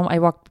remember I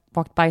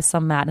walked by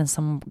some mat and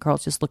some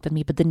girls just looked at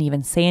me but didn't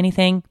even say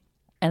anything.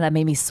 And that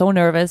made me so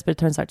nervous. But it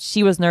turns out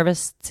she was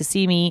nervous to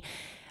see me.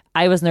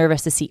 I was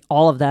nervous to see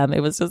all of them. It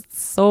was just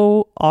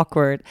so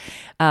awkward.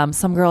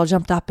 Some girl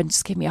jumped up and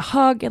just gave me a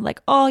hug and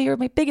like, oh, you're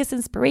my biggest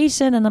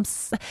inspiration. And I'm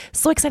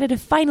so excited to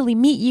finally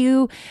meet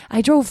you.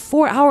 I drove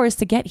 4 hours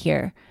to get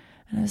here.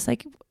 And I was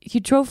like, you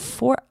drove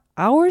 4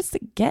 hours to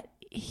get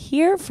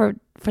here for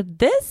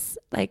this?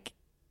 Like,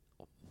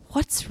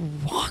 what's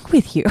wrong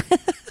with you?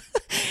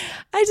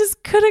 I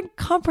just couldn't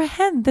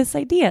comprehend this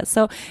idea.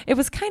 So it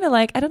was kind of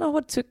like, I don't know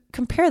what to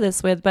compare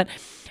this with, but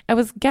I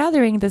was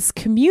gathering this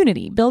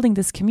community, building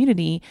this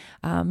community,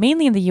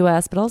 mainly in the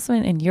US, but also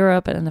in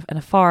Europe and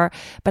afar.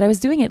 But I was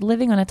doing it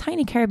living on a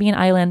tiny Caribbean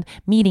island,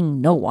 meeting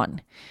no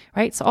one,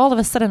 right? So all of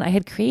a sudden I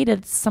had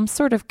created some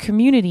sort of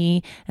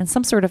community and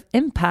some sort of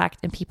impact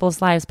in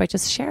people's lives by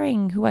just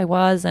sharing who I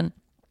was and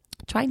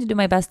trying to do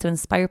my best to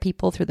inspire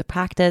people through the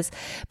practice,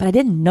 but I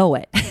didn't know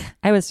it.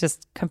 I was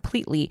just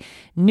completely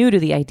new to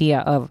the idea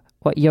of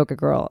what Yoga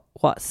Girl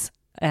was.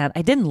 And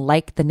I didn't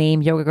like the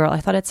name Yoga Girl. I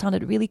thought it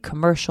sounded really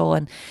commercial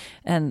and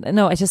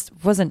no, it just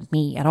wasn't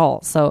me at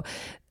all. So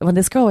when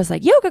this girl was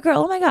like, Yoga Girl,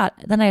 oh my God.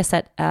 Then I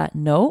said,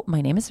 no, my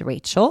name is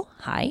Rachel.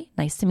 Hi,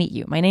 nice to meet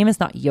you. My name is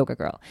not Yoga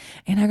Girl.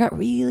 And I got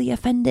really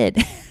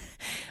offended.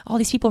 All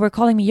these people were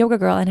calling me Yoga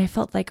Girl. And I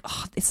felt like,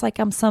 oh, it's like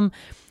I'm some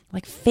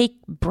like fake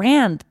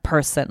brand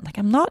person.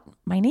 Like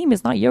my name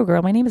is not Yoga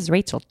Girl. My name is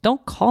Rachel.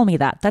 Don't call me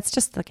that. That's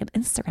just like an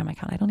Instagram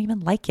account. I don't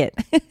even like it.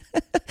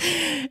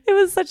 It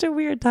was such a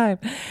weird time.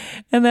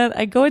 And then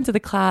I go into the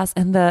class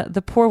and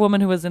the poor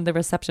woman who was in the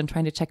reception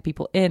trying to check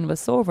people in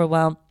was so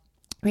overwhelmed.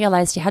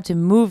 Realized she had to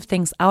move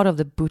things out of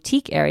the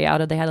boutique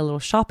area. They had a little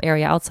shop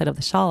area outside of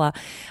the shala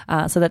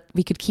so that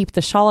we could keep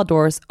the shala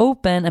doors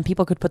open and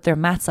people could put their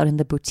mats out in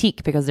the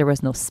boutique because there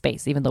was no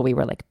space, even though we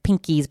were like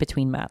pinkies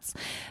between mats.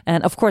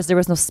 And of course, there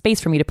was no space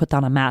for me to put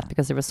down a mat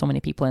because there were so many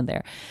people in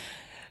there.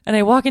 And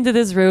I walk into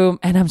this room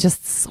and I'm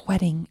just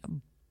sweating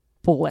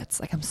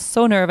bullets. Like I'm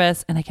so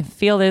nervous and I can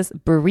feel this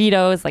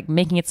burrito is like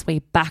making its way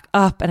back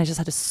up and I just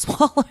had to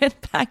swallow it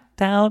back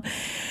down.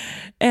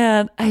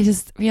 And I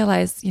just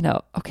realized,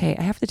 okay,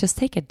 I have to just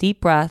take a deep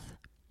breath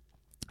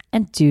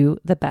and do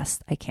the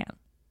best I can.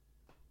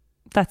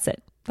 That's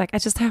it. Like I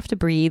just have to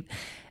breathe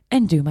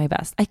and do my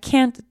best. I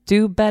can't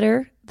do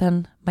better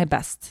than my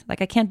best.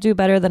 Like I can't do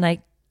better than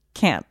I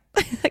can.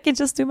 I can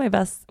just do my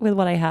best with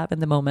what I have in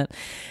the moment.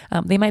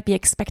 They might be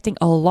expecting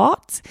a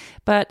lot,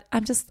 but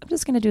I'm just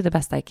going to do the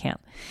best I can.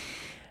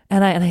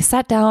 And I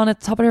sat down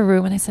at the top of the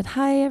room and I said,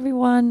 hi,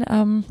 everyone.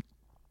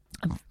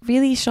 I'm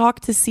really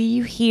shocked to see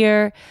you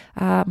here.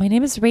 My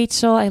name is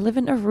Rachel. I live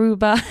in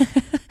Aruba.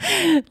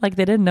 Like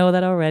they didn't know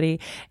that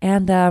already.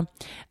 And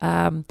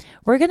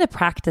we're going to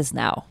practice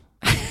now.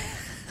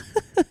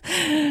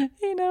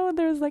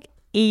 There's like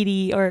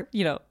 80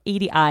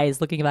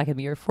 eyes looking back at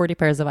me or 40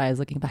 pairs of eyes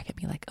looking back at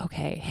me like,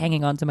 okay,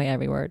 hanging on to my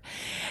every word.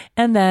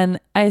 And then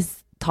I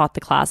taught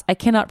the class. I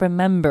cannot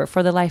remember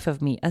for the life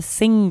of me a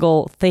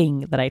single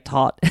thing that I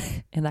taught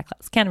in that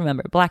class. Can't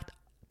remember.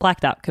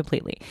 Blacked out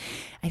completely.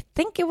 I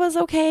think it was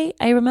okay.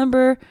 I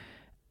remember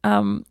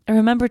I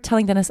remember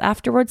telling Dennis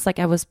afterwards, like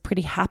I was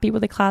pretty happy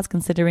with the class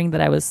considering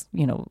that I was,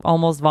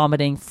 almost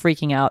vomiting,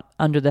 freaking out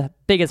under the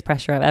biggest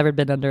pressure I've ever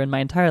been under in my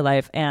entire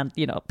life and,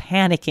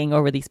 panicking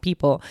over these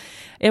people.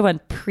 It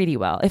went pretty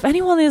well. If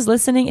anyone is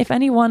listening, if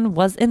anyone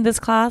was in this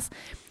class,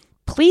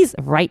 please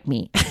write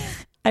me.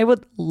 I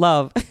would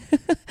love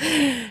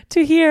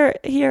to hear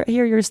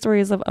your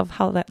stories of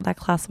how that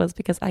class was,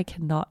 because I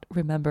cannot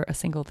remember a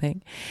single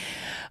thing.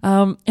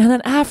 And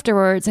then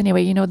afterwards,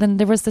 anyway, then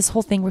there was this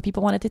whole thing where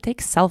people wanted to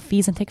take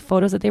selfies and take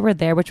photos that they were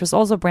there, which was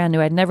also brand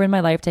new. I'd never in my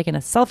life taken a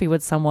selfie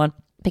with someone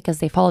because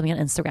they followed me on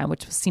Instagram,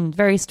 which seemed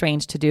very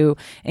strange to do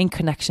in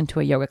connection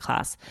to a yoga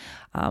class.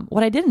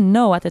 What I didn't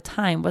know at the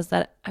time was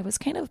that I was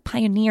kind of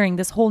pioneering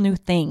this whole new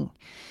thing.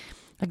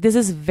 Like this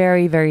is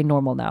very, very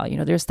normal now.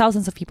 There's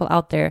thousands of people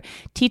out there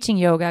teaching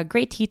yoga,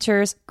 great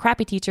teachers,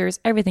 crappy teachers,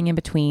 everything in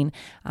between,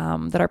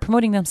 that are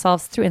promoting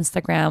themselves through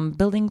Instagram,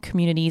 building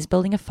communities,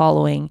 building a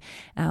following,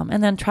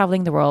 and then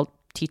traveling the world,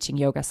 teaching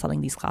yoga,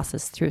 selling these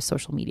classes through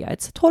social media.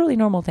 It's a totally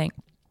normal thing.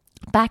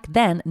 Back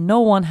then, no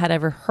one had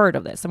ever heard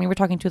of this. I mean, we're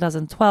talking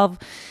 2012.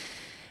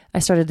 I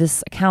started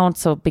this account,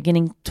 so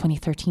beginning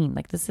 2013.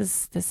 Like this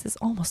is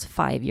almost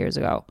 5 years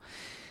ago,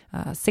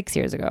 6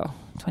 years ago,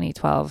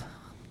 2012.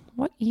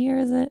 What year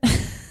is it?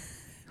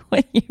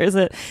 What year is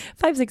it?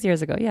 5-6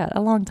 years ago. Yeah, a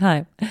long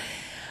time.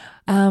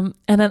 And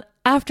then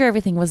after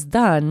everything was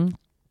done,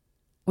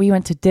 we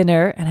went to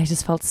dinner and I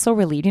just felt so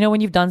relieved.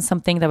 When you've done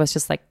something that was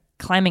just like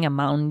climbing a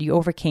mountain, you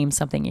overcame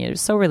something, you're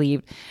so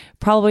relieved,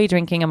 probably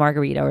drinking a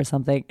margarita or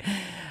something.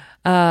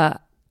 I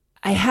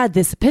had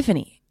this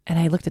epiphany and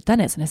I looked at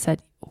Dennis and I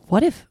said,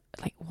 what if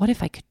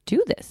I could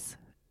do this?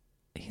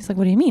 He's like,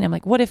 what do you mean? I'm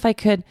like, what if I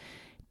could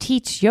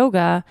teach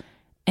yoga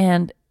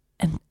and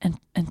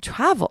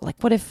travel? Like,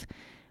 what if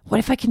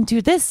I can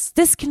do this?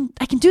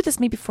 I can do this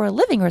maybe for a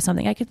living or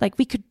something.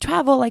 We could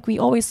travel. Like we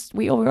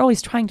were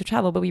always trying to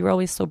travel, but we were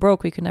always so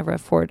broke. We could never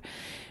afford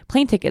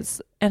plane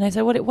tickets. And I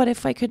said, what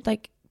if I could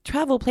like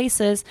travel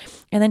places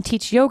and then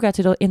teach yoga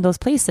in those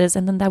places,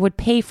 and then that would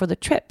pay for the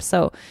trip,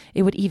 so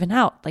it would even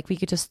out. Like we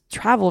could just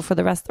travel for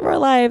the rest of our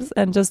lives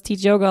and just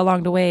teach yoga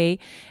along the way,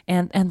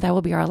 and that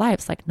would be our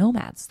lives, like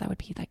nomads. That would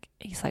be like.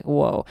 He's like,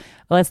 whoa,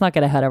 let's not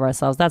get ahead of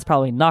ourselves. That's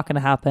probably not going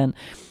to happen.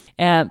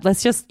 And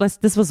this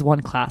was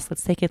one class.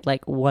 Let's take it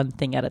like one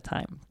thing at a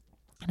time.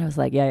 And I was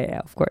like, yeah,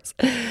 of course.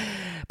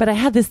 But I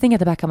had this thing at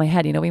the back of my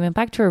head. We went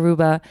back to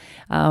Aruba,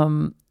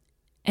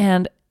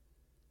 and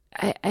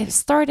I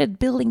started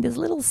building this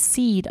little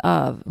seed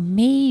of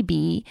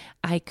maybe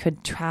I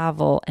could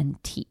travel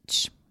and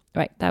teach,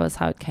 right? That was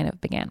how it kind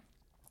of began.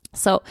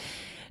 So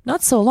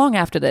not so long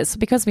after this,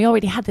 because we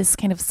already had this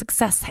kind of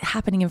success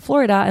happening in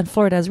Florida, and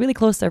Florida is really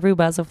close to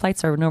Aruba, so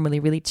flights are normally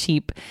really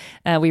cheap.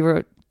 We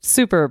were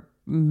super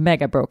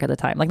mega broke at the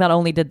time. Like not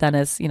only did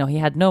Dennis, he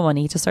had no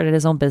money, he just started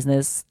his own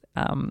business,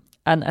 and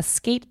a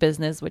skate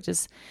business, which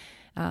is,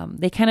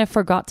 they kind of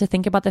forgot to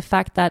think about the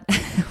fact that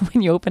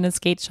when you open a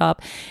skate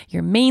shop,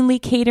 you're mainly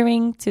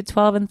catering to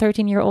 12 and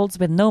 13-year-olds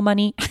with no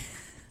money.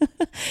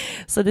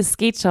 So the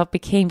skate shop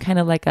became kind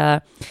of like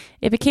a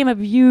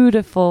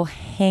beautiful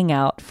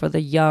hangout for the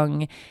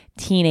young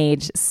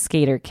teenage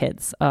skater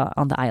kids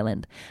on the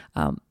island.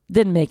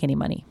 Didn't make any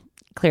money.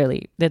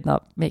 Clearly did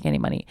not make any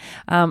money.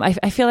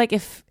 I feel like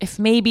if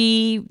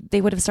maybe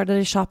they would have started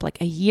a shop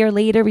like a year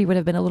later, we would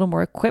have been a little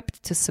more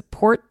equipped to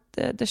support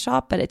the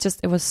shop, but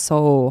it was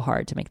so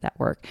hard to make that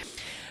work.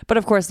 But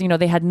of course,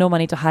 they had no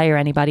money to hire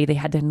anybody. They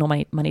had no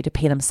money to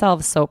pay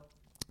themselves. So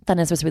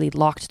Dennis was really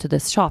locked to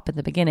this shop in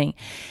the beginning.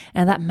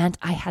 And that meant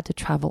I had to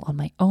travel on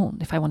my own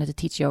if I wanted to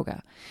teach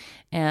yoga.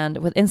 And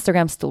with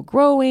Instagram still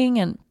growing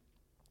and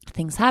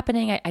things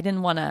happening, I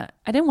didn't want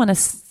to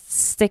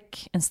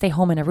stick and stay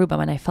home in Aruba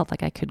when I felt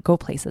like I could go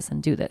places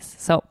and do this.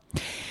 So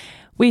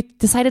we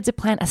decided to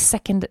plan a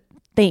second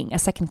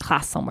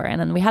class somewhere. And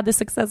then we had this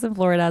success in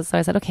Florida. So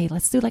I said, okay,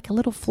 let's do like a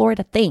little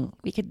Florida thing.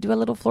 We could do a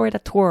little Florida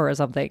tour or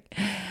something.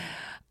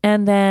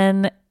 And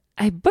then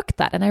I booked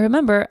that. And I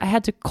remember I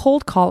had to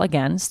cold call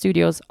again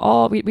studios.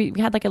 We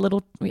had like a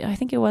little, I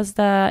think it was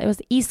the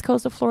east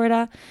coast of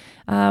Florida.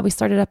 We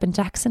started up in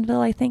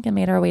Jacksonville, I think, and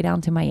made our way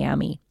down to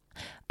Miami,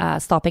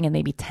 stopping in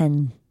maybe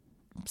 10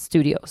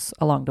 studios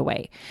along the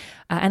way.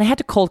 And I had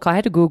to cold call, I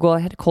had to Google, I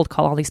had to cold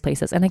call all these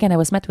places. And again, I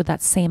was met with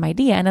that same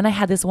idea. And then I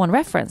had this one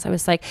reference. I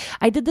was like,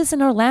 I did this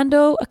in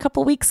Orlando a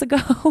couple weeks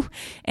ago.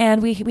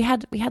 And we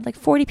had like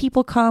 40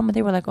 people come, and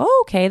they were like,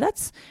 oh, okay,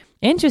 that's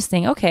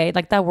interesting. Okay.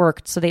 Like that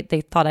worked. So they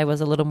thought I was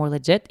a little more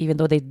legit, even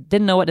though they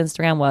didn't know what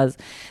Instagram was.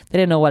 They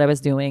didn't know what I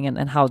was doing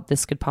and how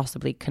this could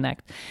possibly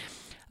connect.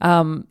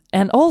 And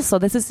also,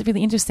 this is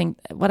really interesting.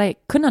 What I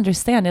couldn't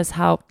understand is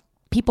how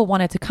people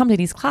wanted to come to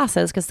these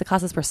classes because the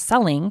classes were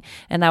selling,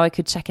 and now I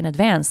could check in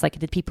advance. Like,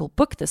 did people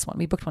book this one?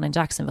 We booked one in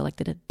Jacksonville. Like,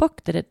 did it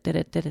book? Did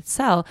it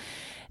sell?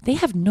 They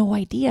have no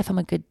idea if I'm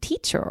a good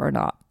teacher or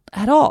not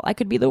at all. I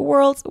could be the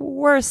world's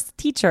worst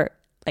teacher.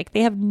 Like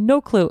they have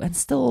no clue, and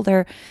still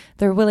they're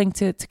willing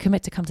to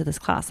commit to come to this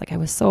class. Like I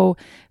was so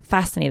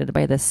fascinated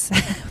by this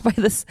by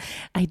this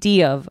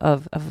idea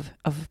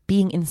of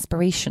being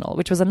inspirational,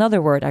 which was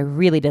another word I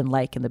really didn't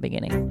like in the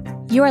beginning.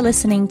 You are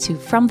listening to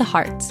From the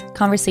Heart,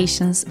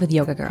 Conversations with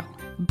Yoga Girl.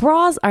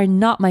 Bras are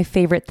not my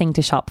favorite thing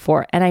to shop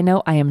for, and I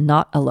know I am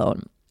not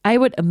alone. I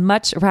would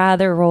much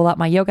rather roll out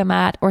my yoga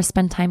mat or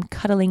spend time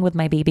cuddling with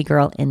my baby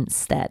girl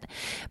instead.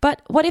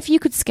 But what if you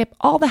could skip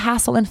all the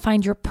hassle and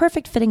find your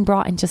perfect fitting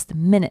bra in just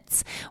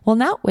minutes? Well,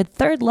 now with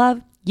Third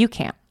Love, you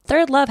can.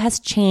 Third Love has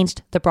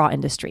changed the bra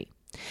industry.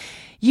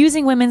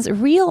 Using women's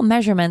real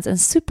measurements and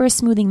super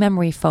smoothing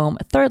memory foam,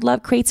 Third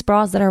Love creates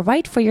bras that are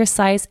right for your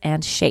size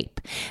and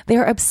shape. They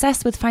are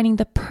obsessed with finding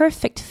the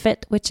perfect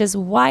fit, which is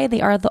why they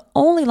are the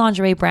only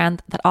lingerie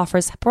brand that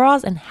offers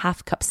bras in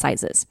half cup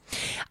sizes.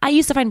 I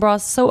used to find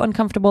bras so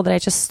uncomfortable that I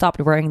just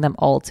stopped wearing them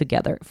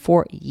altogether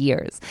for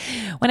years.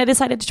 When I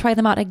decided to try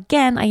them out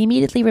again, I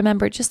immediately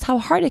remembered just how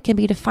hard it can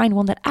be to find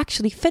one that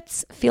actually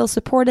fits, feels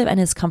supportive, and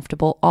is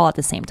comfortable all at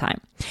the same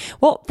time.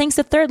 Well, thanks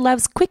to Third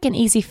Love's quick and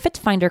easy fit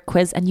finder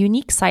quiz and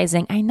unique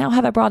sizing, I now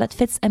have a bra that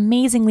fits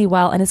amazingly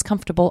well and is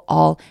comfortable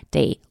all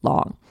day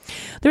long.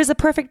 There is a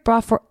perfect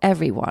bra for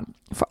everyone.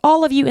 For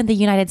all of you in the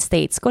United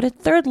States, go to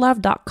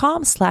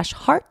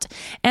thirdlove.com/heart,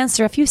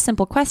 answer a few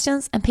simple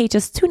questions, and pay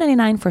just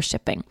 $2.99 for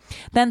shipping.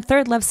 Then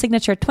Third Love's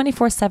signature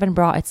 24/7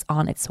 bra, it's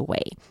on its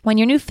way. When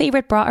your new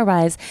favorite bra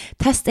arrives,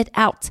 test it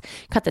out.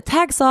 Cut the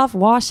tags off,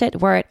 wash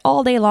it, wear it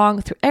all day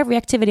long through every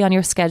activity on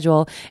your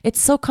schedule. It's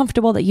so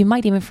comfortable that you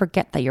might even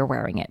forget that you're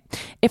wearing it.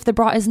 If the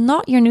bra is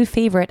not your new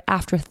favorite,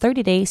 after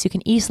 30 days, you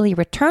can easily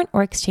return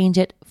or exchange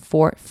it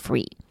for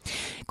free.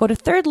 Go to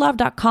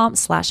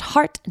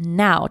thirdlove.com/heart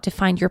now to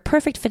find your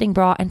perfect fitting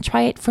bra and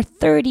try it for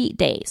 30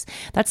 days.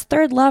 That's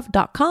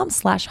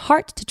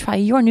thirdlove.com/heart to try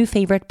your new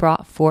favorite bra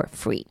for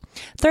free.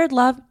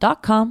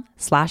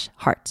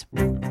 thirdlove.com/heart.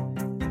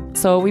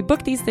 So we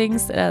booked these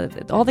things.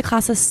 All the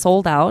classes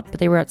sold out, but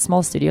they were at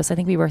small studios. I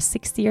think we were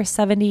 60 or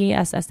 70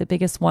 as the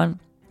biggest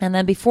one. And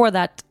then before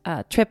that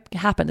trip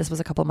happened, this was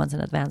a couple months in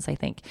advance, I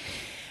think,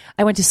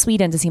 I went to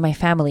Sweden to see my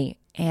family.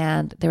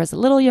 And there was a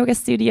little yoga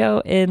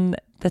studio in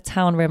the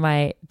town where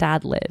my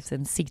dad lives,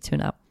 in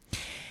Sigtuna.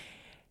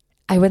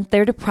 I went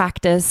there to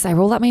practice. I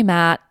rolled out my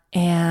mat.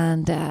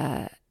 And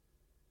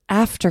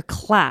after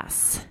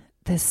class,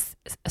 this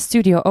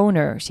studio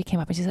owner, she came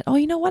up and she said, "Oh,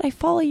 you know what? I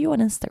follow you on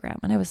Instagram."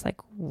 And I was like,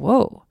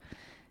 whoa,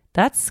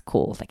 that's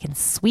cool. Like in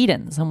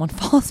Sweden, someone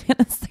follows me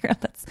on Instagram.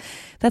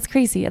 That's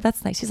crazy.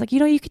 That's nice. She's like,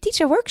 you could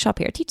teach a workshop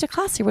here, teach a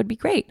class here would be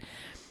great.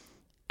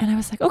 And I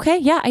was like, okay,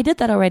 yeah, I did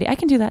that already. I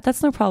can do that.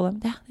 That's no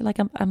problem. Yeah, like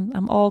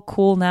I'm all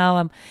cool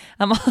now.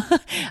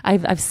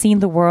 I've seen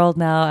the world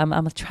now.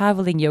 I'm a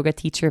traveling yoga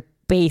teacher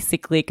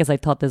basically because I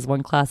taught this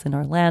one class in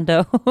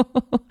Orlando.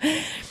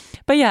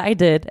 But yeah, I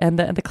did, and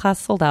the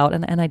class sold out,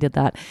 and I did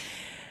that.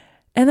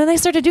 And then I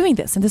started doing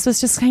this, and this was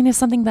just kind of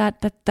something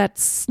that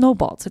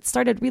snowballed. So it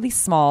started really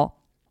small,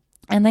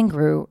 and then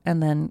grew,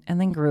 and then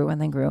grew, and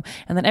then grew.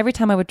 And then every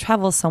time I would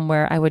travel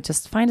somewhere, I would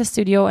just find a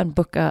studio and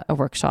book a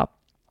workshop.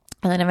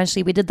 And then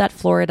eventually we did that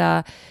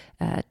Florida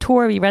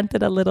tour. We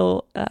rented a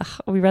little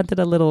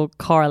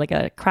car, like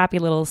a crappy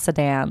little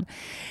sedan.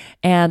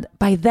 And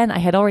by then I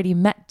had already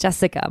met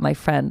Jessica, my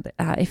friend.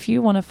 If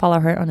you want to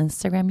follow her on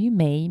Instagram, you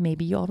may.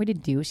 Maybe you already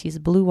do. She's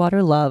Blue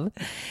Water Love.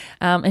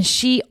 And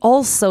she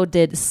also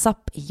did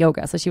SUP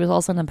Yoga. So she was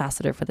also an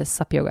ambassador for this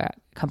SUP Yoga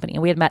company.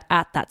 And we had met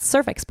at that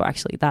Surf Expo,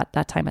 actually,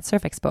 that time at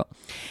Surf Expo.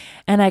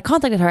 And I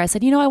contacted her. I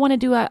said, I want to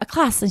do a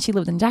class. And she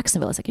lived in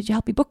Jacksonville. I said, could you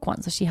help me book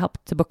one? So she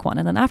helped to book one.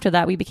 And then after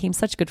that, we became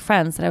such good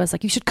friends that I was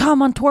like, you should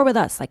come on tour with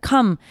us. Like,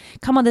 come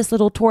on this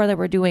little tour that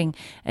we're doing.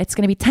 It's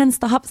going to be 10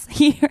 stops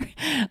here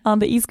on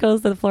the East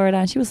Coast of Florida.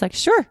 And she was like,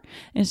 sure.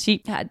 And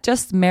she had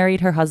just married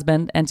her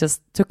husband and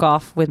just took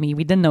off with me.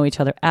 We didn't know each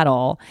other at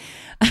all.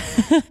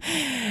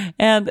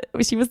 And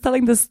she was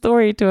telling this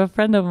story to a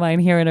friend of mine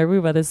here in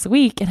Aruba this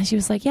week. And she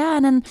was like, yeah.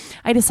 And then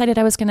I decided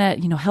I was going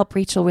to, help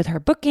Rachel with her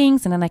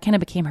bookings. And then I kind of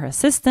became her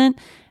assistant.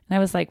 And I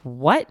was like,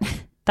 what?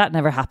 That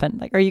never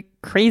happened. Like, are you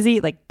crazy?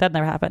 Like, that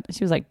never happened. And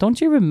she was like, don't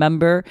you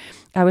remember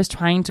I was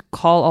trying to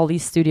call all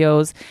these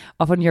studios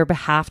up on your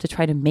behalf to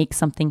try to make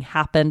something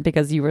happen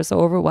because you were so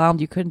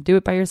overwhelmed. You couldn't do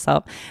it by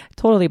yourself.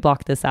 Totally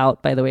blocked this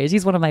out, by the way.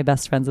 She's one of my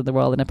best friends in the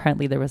world. And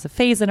apparently there was a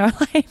phase in our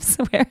lives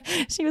where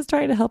she was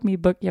trying to help me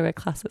book yoga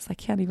classes. I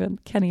can't even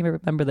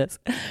remember this.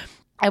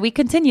 And we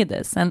continued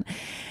this. And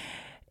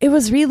it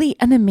was really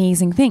an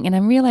amazing thing. And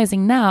I'm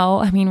realizing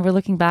now, we're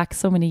looking back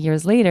so many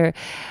years later,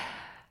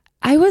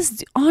 I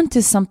was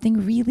onto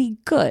something really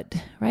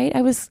good, right?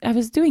 I was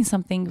doing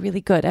something really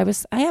good. I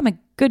am a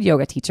good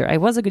yoga teacher. I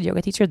was a good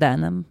yoga teacher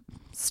then. I'm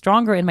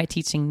stronger in my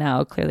teaching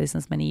now, clearly,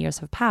 since many years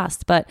have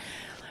passed. But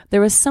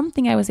there was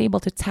something I was able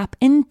to tap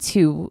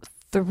into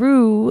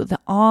through the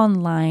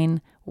online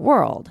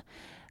world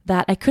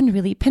that I couldn't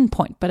really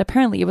pinpoint. But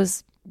apparently it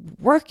was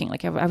working.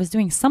 Like I was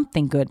doing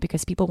something good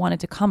because people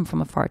wanted to come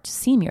from afar to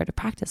see me or to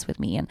practice with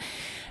me.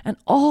 And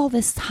all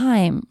this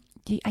time,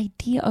 the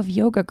idea of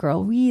Yoga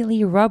Girl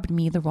really rubbed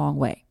me the wrong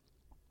way.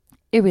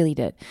 It really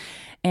did.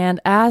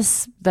 And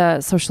as the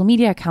social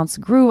media accounts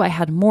grew, I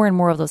had more and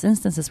more of those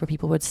instances where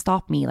people would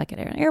stop me, like at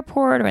an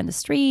airport or in the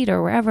street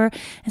or wherever,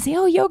 and say,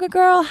 "Oh, yoga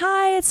girl,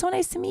 hi, it's so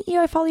nice to meet you.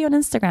 I follow you on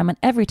Instagram." And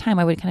every time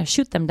I would kind of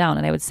shoot them down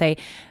and I would say,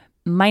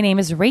 "My name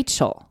is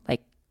Rachel.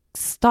 Like,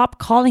 stop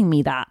calling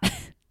me that.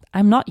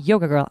 I'm not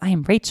yoga girl. I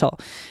am Rachel."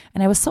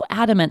 And I was so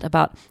adamant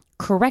about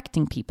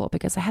correcting people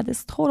because I had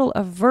this total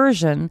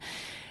aversion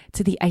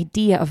to the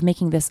idea of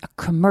making this a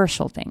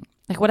commercial thing.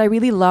 Like what I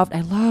really loved,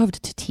 I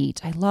loved to teach.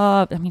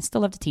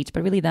 Still love to teach,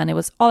 but really then it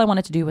was all I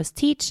wanted to do was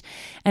teach.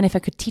 And if I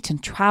could teach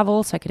and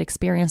travel so I could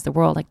experience the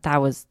world, like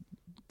that was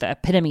the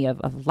epitome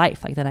of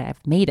life. Like that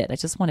I've made it. I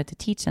just wanted to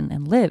teach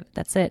and live.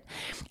 That's it.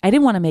 I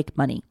didn't want to make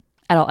money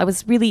at all. I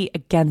was really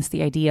against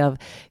the idea of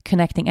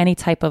connecting any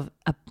type of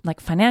like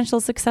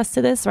financial success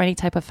to this or any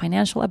type of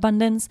financial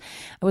abundance.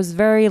 I was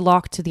very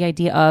locked to the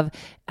idea of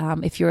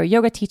if you're a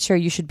yoga teacher,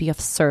 you should be of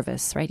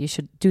service, right? You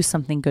should do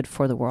something good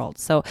for the world.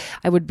 So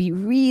I would be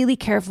really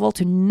careful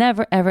to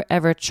never, ever,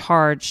 ever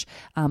charge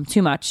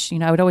too much.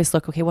 I would always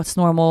look, okay, what's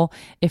normal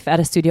if at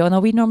a studio?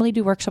 And we normally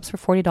do workshops for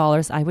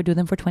 $40. I would do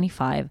them for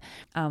 $25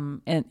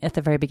 at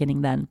the very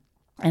beginning then.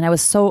 And I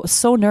was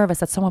so nervous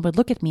that someone would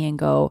look at me and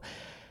go,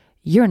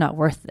 "You're not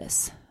worth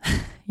this."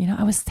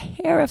 I was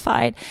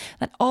terrified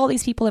that all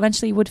these people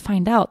eventually would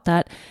find out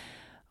that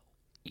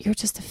you're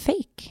just a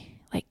fake.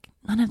 Like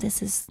none of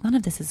this is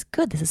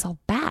good. This is all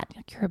bad.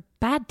 Like, you're a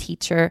bad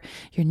teacher.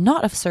 You're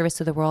not of service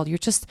to the world. You're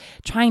just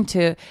trying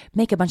to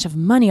make a bunch of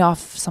money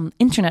off some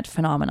internet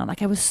phenomenon.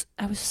 Like I was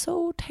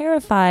so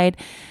terrified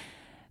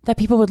that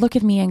people would look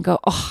at me and go,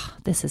 "Oh,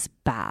 this is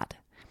bad."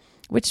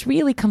 Which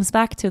really comes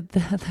back to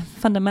the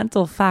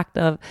fundamental fact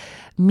of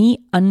me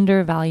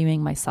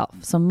undervaluing myself.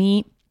 So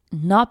me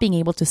not being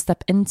able to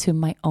step into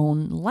my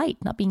own light,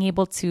 not being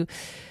able to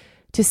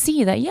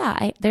see that,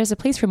 there's a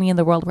place for me in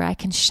the world where I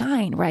can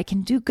shine, where I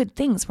can do good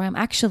things, where I'm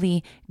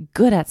actually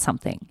good at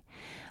something.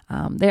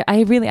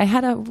 I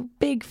had a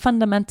big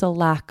fundamental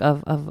lack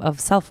of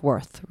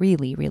self-worth,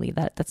 really,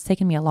 that's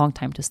taken me a long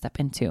time to step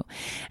into.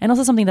 And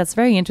also something that's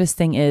very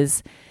interesting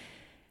is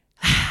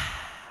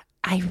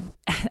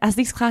as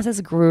these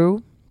classes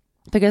grew,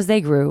 because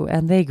they grew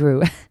and they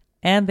grew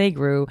and they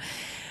grew,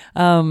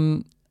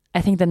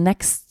 I think the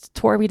next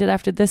tour we did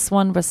after this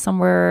one was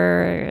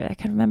somewhere, I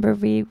can't remember,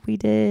 we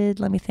did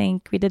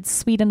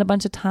Sweden a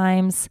bunch of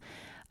times.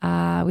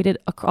 We did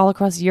all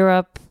across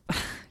Europe a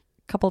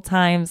couple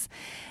times.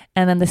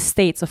 And then the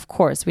States, of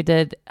course, we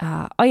did,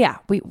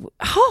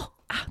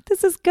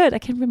 this is good. I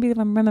can't believe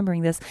I'm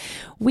remembering this.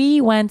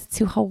 We went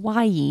to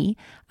Hawaii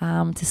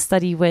to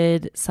study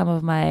with some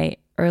of my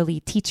early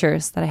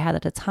teachers that I had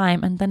at the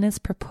time, and Dennis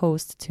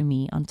proposed to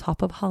me on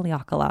top of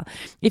Haleakala.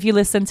 If you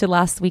listened to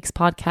last week's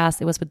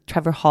podcast, it was with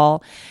Trevor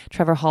Hall.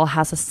 Trevor Hall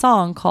has a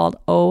song called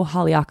 "Oh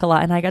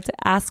Haleakala," and I got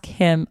to ask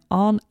him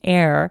on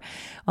air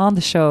on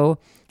the show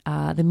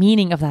the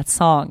meaning of that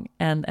song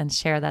and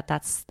share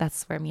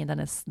that's where me and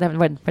Dennis,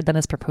 where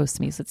Dennis proposed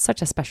to me. So it's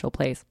such a special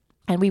place.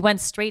 And we went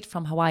straight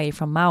from Hawaii,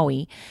 from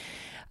Maui,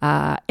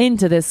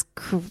 into this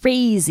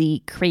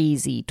crazy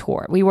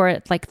tour. We were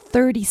at like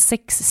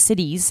 36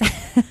 cities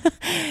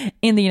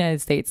in the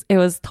United States. It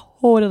was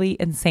totally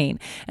insane.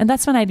 And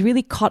that's when I'd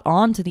really caught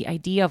on to the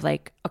idea of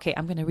like, okay,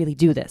 I'm going to really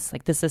do this.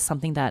 Like, this is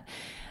something that,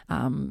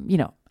 I'm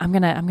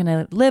going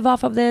to live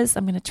off of this.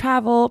 I'm going to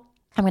travel.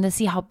 I'm going to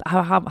see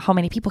how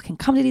many people can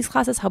come to these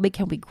classes. How big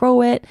can we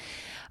grow it?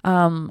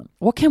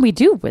 What can we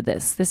do with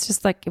this?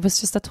 It was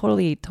just a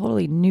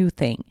totally new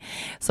thing.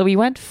 So we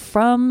went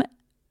from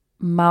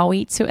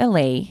Maui to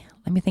LA.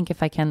 Let me think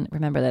if I can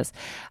remember this.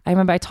 I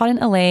remember I taught in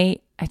LA.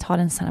 I taught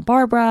in Santa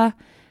Barbara.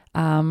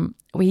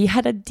 We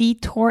had a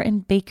detour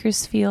in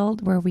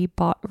Bakersfield where we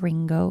bought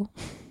Ringo.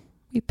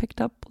 We picked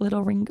up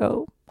little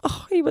Ringo.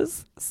 Oh, he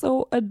was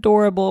so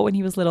adorable when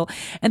he was little.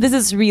 And this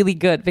is really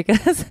good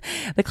because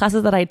the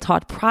classes that I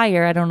taught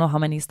prior, I don't know how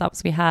many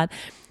stops we had,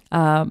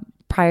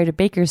 prior to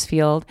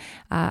Bakersfield,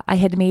 I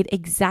had made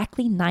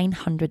exactly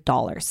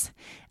 $900.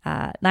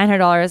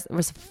 $900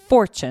 was a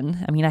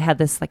fortune. I mean, I had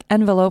this like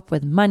envelope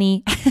with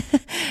money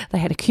that I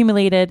had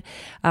accumulated.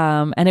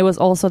 And it was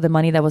also the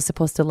money that was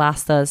supposed to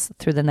last us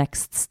through the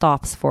next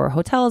stops for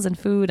hotels and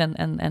food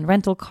and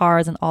rental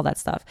cars and all that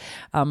stuff.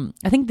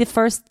 I think the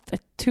first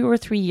 2 or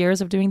 3 years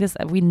of doing this,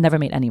 we never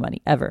made any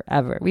money, ever.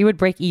 We would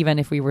break even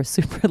if we were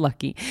super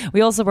lucky.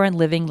 We also weren't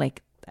living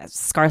like as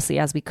scarcely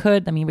as we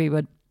could. I mean, we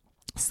would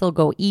still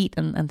go eat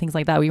and things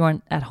like that. We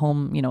weren't at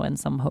home, in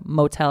some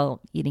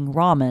motel eating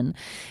ramen,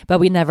 but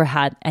we never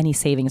had any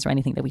savings or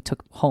anything that we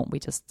took home. We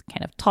just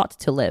kind of taught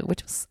to live,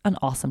 which was an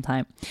awesome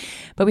time.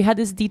 But we had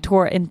this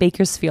detour in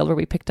Bakersfield where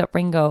we picked up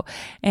Ringo,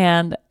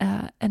 and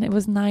it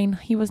was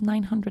he was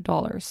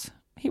 $900.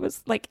 He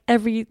was like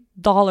every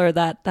dollar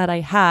that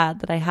I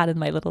had in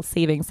my little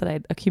savings that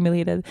I'd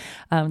accumulated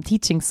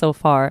teaching so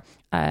far.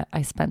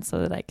 I spent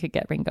so that I could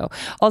get Ringo.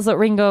 Also,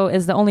 Ringo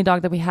is the only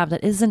dog that we have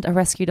that isn't a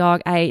rescue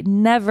dog. I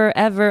never,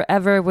 ever,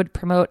 ever would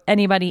promote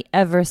anybody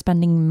ever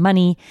spending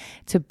money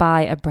to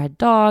buy a bred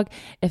dog.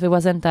 If it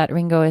wasn't that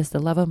Ringo is the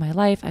love of my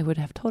life, I would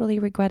have totally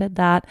regretted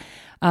that.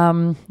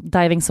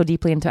 Diving so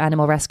deeply into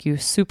animal rescue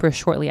super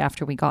shortly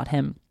after we got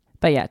him.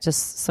 But yeah,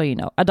 just so you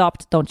know,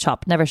 adopt, don't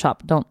shop, never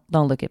shop. Don't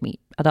look at me.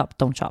 Adopt,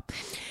 don't shop.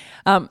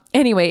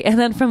 Anyway, and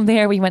then from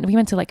there we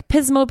went to like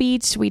Pismo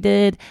Beach. We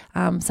did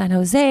San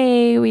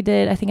Jose. We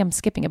did, I think I'm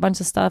skipping a bunch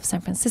of stuff,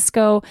 San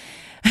Francisco.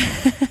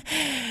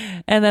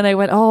 And then I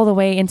went all the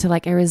way into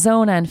like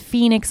Arizona and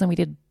Phoenix, and we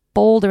did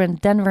Boulder and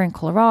Denver and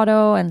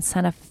Colorado and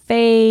Santa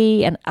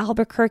Fe and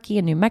Albuquerque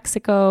and New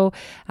Mexico,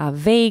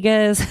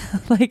 Vegas,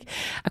 like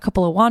a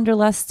couple of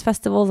Wanderlust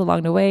festivals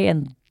along the way.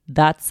 And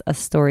that's a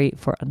story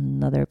for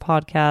another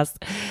podcast.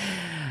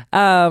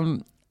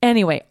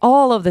 Anyway,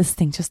 all of this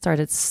thing just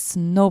started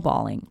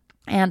snowballing.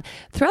 And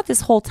throughout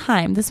this whole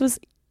time, this was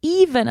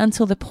even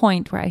until the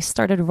point where I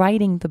started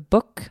writing the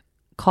book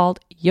called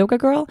Yoga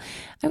Girl,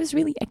 I was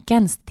really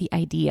against the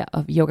idea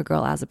of Yoga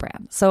Girl as a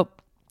brand. So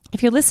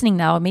if you're listening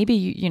now, maybe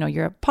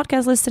you're a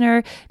podcast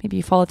listener, maybe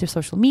you follow through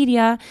social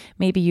media,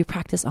 maybe you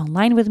practice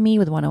online with me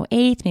with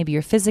 108, maybe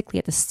you're physically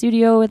at the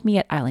studio with me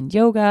at Island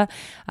Yoga,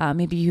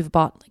 maybe you've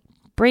bought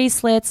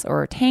bracelets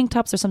or tank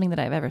tops or something that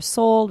I've ever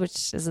sold,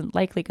 which isn't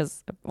likely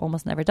because I've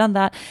almost never done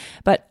that.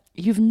 But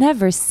you've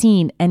never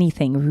seen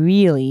anything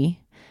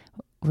really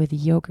with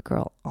Yoga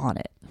Girl on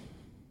it,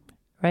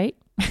 right?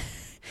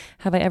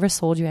 Have I ever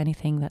sold you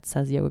anything that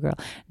says Yoga Girl?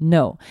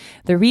 No.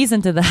 The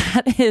reason to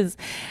that is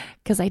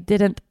because I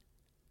didn't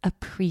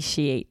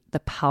appreciate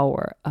the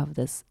power of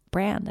this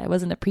brand. I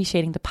wasn't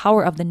appreciating the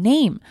power of the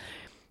name.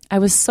 I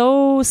was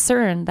so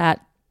certain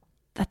that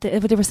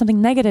there was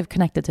something negative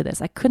connected to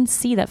this. I couldn't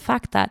see that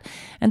fact and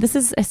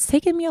it's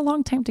taken me a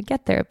long time to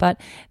get there, but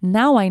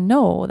now I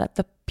know that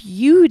the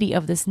beauty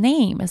of this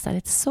name is that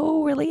it's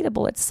so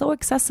relatable, it's so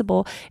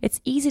accessible,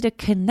 it's easy to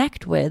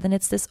connect with, and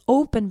it's this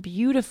open,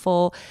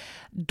 beautiful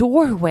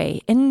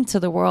doorway into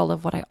the world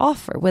of what I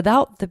offer.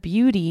 Without the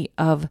beauty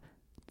of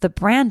the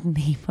brand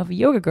name of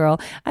Yoga Girl,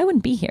 I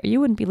wouldn't be here. You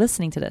wouldn't be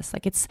listening to this.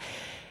 Like it's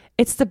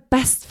the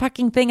best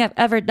fucking thing I've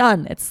ever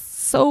done. It's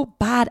so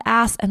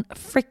badass and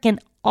freaking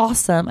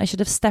awesome. I should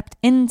have stepped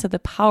into the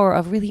power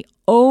of really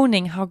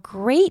owning how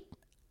great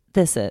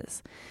this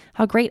is,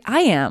 how great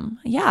I am.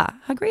 Yeah,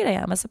 how great I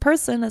am as a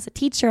person, as a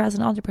teacher, as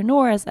an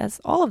entrepreneur,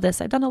 as all of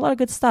this. I've done a lot of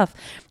good stuff,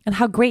 and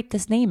how great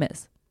this name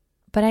is.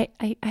 But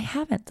I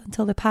haven't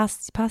until the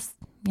past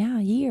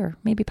year,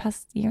 maybe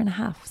past year and a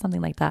half,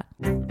 something like that.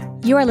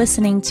 You are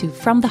listening to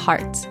From the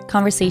Heart,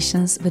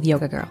 Conversations with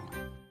Yoga Girl.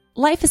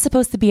 Life is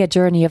supposed to be a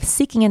journey of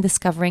seeking and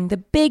discovering the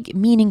big,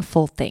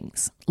 meaningful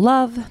things.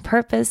 Love,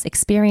 purpose,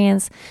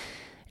 experience,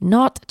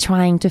 not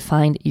trying to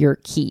find your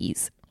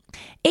keys.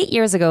 8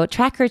 years ago,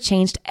 Tracker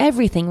changed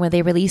everything when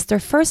they released their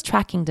first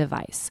tracking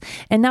device.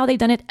 And now they've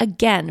done it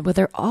again with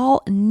their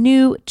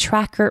all-new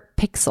Tracker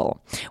Pixel.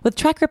 With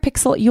Tracker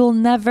Pixel, you'll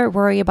never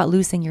worry about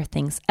losing your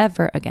things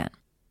ever again.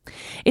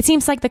 It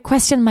seems like the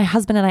question my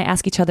husband and I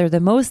ask each other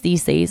the most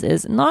these days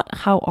is not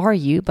how are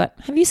you, but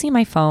have you seen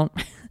my phone?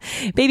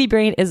 Baby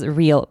brain is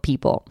real,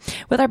 people.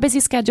 With our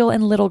busy schedule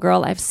and little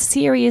girl, I've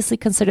seriously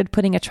considered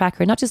putting a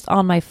tracker not just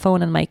on my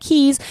phone and my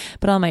keys,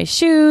 but on my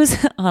shoes,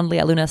 on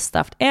Lea Luna's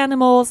stuffed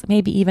animals,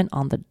 maybe even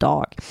on the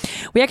dog.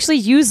 We actually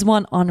use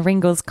one on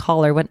Ringo's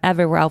collar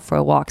whenever we're out for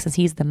a walk, since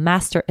he's the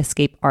master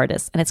escape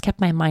artist, and it's kept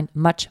my mind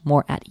much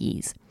more at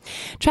ease.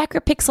 Tracker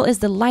Pixel is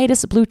the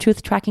lightest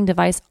Bluetooth tracking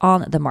device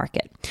on the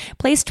market.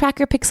 Place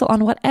Tracker Pixel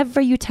on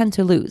whatever you tend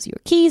to lose, your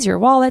keys, your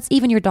wallets,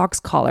 even your dog's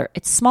collar.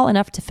 It's small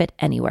enough to fit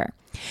anywhere.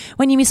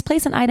 When you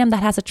misplace an item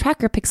that has a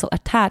Tracker Pixel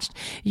attached,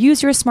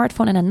 use your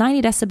smartphone and a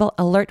 90 decibel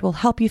alert will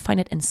help you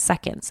find it in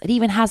seconds. It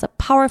even has a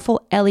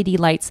powerful LED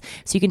lights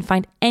so you can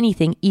find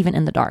anything even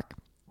in the dark.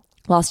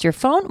 Lost your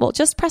phone? Well,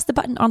 just press the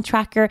button on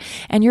Tracker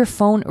and your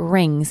phone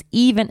rings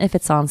even if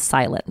it's on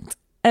silent.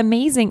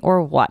 Amazing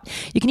or what?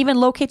 You can even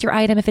locate your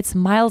item if it's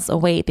miles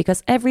away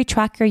because every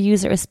Tracker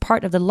user is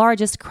part of the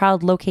largest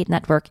crowd locate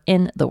network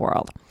in the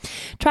world.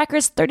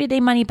 Tracker's 30-day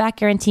money-back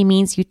guarantee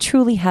means you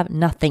truly have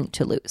nothing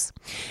to lose.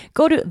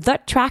 Go to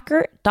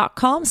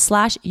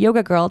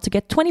thetracker.com/yogagirl to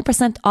get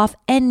 20% off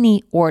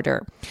any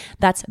order.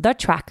 That's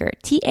thetracker,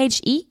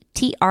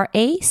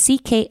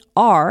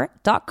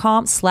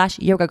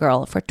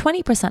 TheTracker.com/yogagirl for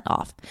 20%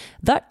 off.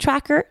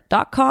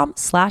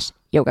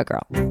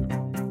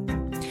 Thetracker.com/yogagirl.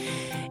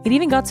 It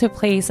even got to a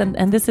place,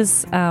 and this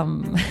is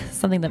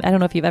something that I don't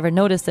know if you've ever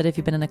noticed it if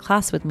you've been in a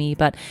class with me,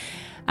 but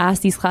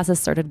as these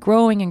classes started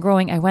growing and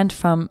growing, I went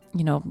from,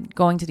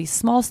 going to these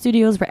small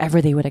studios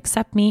wherever they would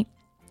accept me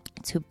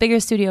to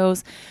bigger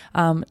studios,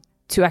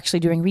 to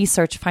actually doing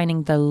research,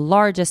 finding the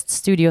largest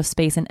studio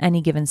space in any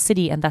given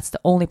city, and that's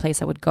the only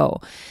place I would go.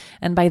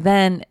 And by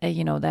then,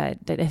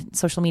 that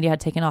social media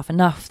had taken off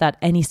enough that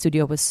any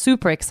studio was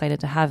super excited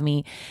to have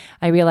me.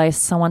 I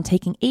realized someone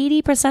taking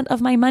 80% of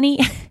my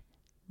money...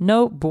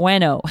 No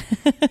bueno.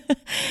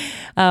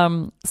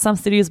 Some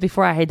studios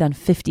before I had done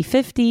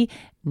 50-50.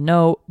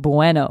 no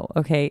bueno.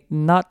 Okay,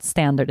 not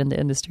standard in the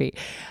industry.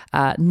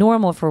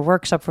 Normal for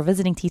workshop for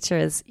visiting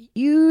teachers,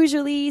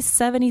 usually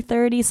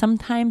 70-30,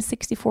 sometimes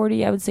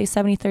 60-40. I would say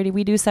 70-30.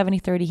 We do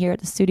 70-30 here at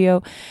the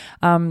studio.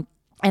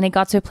 And it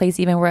got to a place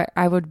even where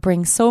I would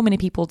bring so many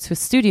people to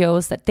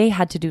studios that they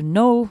had to do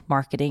no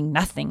marketing,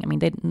 nothing. I mean,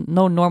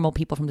 no normal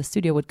people from the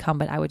studio would come,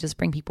 but I would just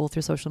bring people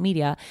through social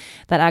media,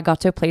 that I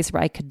got to a place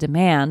where I could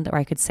demand, or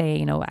I could say,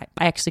 you know, I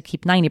actually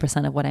keep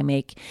 90% of what I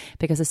make,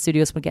 because the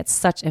studios would get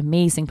such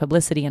amazing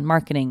publicity and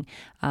marketing,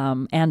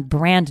 and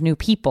brand new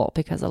people,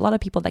 because a lot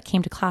of people that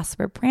came to class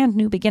were brand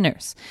new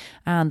beginners,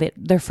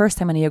 their first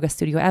time in a yoga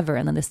studio ever.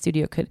 And then the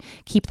studio could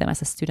keep them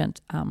as a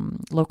student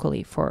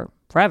locally for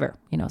forever,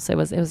 you know. So it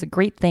was a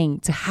great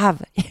thing to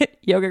have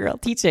Yoga Girl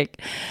teaching.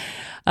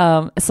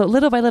 So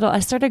little by little,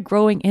 I started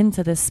growing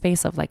into this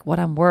space of like what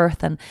I'm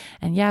worth, and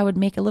yeah, I would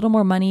make a little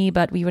more money,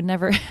 but we would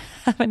never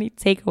have any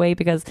takeaway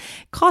because it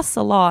costs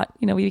a lot.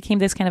 You know, we became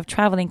this kind of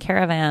traveling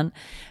caravan.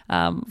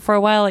 For a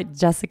while,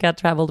 Jessica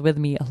traveled with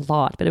me a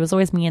lot, but it was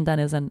always me and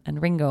Dennis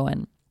and Ringo,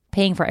 and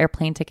paying for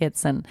airplane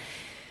tickets and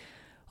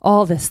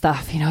all this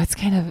stuff, you know. It's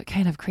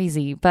kind of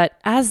crazy. But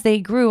as they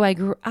grew, I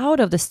grew out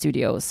of the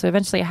studios. So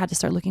eventually I had to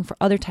start looking for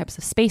other types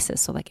of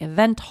spaces. So like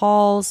event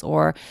halls,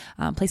 or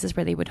places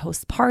where they would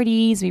host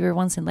parties. We were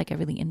once in like a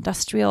really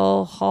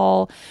industrial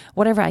hall,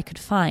 whatever I could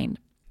find.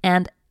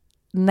 And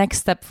next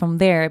step from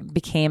there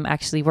became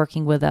actually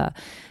working with an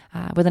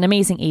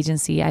amazing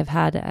agency. I've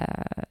had,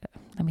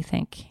 let me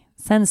think,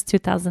 since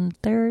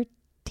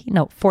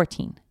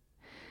 14,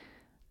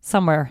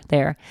 somewhere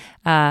there.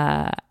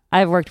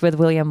 I've worked with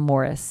William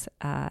Morris.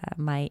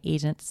 My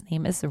agent's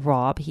name is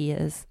Rob. He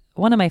is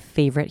one of my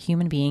favorite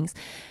human beings.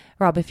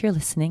 Rob, if you're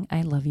listening,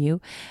 I love you.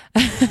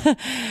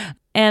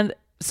 And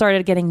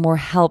started getting more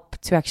help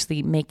to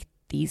actually make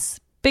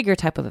these bigger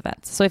type of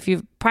events. So if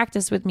you've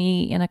practiced with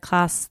me in a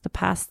class the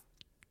past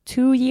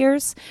 2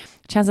 years,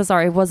 chances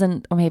are it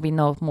wasn't, or maybe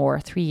no more,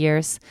 3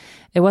 years,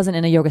 it wasn't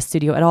in a yoga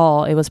studio at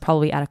all. It was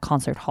probably at a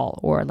concert hall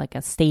or like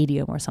a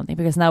stadium or something,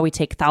 because now we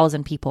take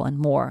 1,000 people and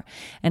more,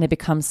 and it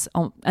becomes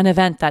an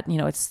event that, you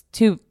know, it's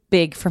too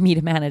big for me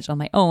to manage on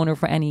my own, or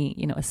for any,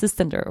 you know,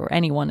 assistant or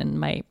anyone in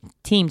my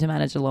team to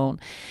manage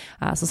alone.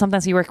 So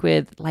sometimes we work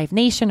with Live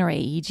Nation or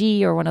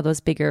AEG or one of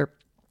those bigger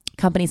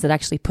companies that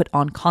actually put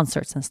on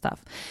concerts and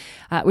stuff,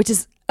 which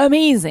is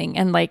amazing.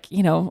 And like,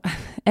 you know,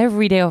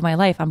 every day of my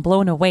life, I'm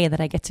blown away that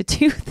I get to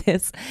do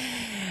this.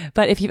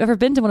 But if you've ever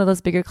been to one of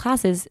those bigger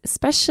classes,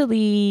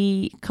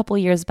 especially a couple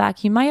of years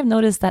back, you might have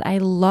noticed that I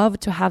love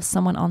to have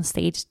someone on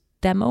stage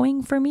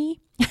demoing for me.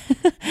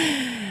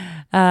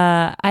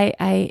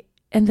 I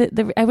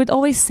would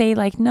always say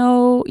like,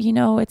 no, you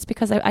know, it's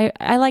because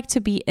I like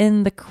to be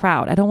in the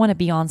crowd. I don't want to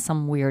be on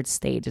some weird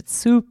stage. It's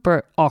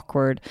super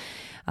awkward.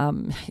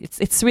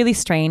 It's really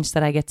strange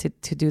that I get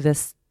to do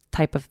this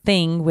type of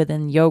thing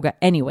within yoga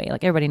anyway.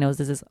 Like everybody knows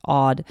this is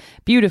odd,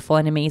 beautiful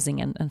and amazing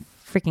and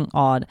freaking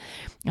odd.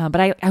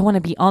 But I want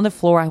to be on the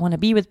floor. I want to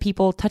be with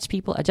people, touch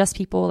people, adjust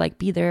people, like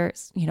be there,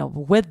 you know,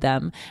 with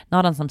them,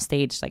 not on some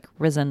stage like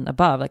risen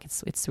above. Like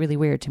it's really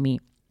weird to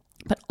me.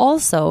 But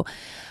also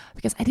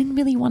because I didn't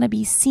really want to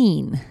be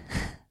seen.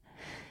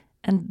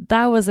 And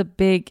that was a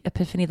big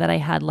epiphany that I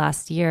had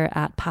last year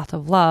at Path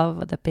of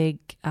Love, the big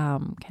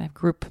kind of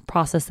group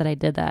process that I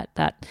did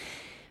that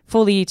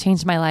fully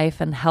changed my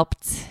life and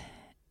helped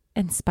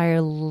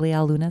inspire Lea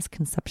Luna's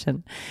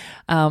conception,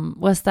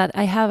 was that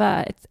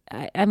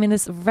I'm in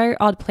this very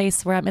odd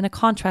place where I'm in a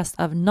contrast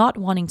of not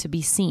wanting to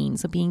be seen.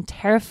 So being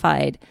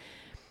terrified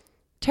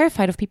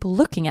of people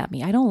looking at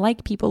me. I don't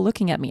like people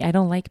looking at me. I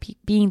don't like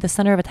being the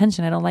center of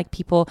attention. I don't like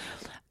people,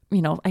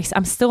 you know,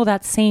 I'm still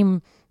that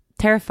same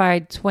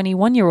terrified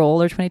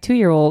 21-year-old or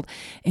 22-year-old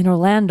in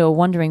Orlando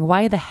wondering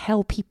why the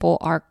hell people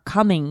are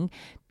coming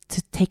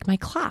to take my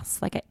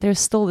class. Like there's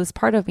still this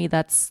part of me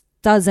that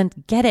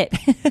doesn't get it.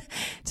 It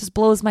just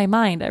blows my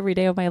mind every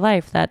day of my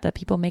life that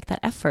people make that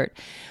effort.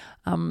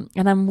 And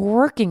I'm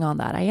working on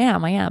that. I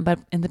am. But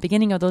in the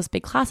beginning of those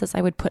big classes,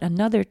 I would put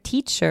another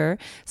teacher,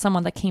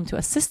 someone that came to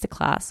assist the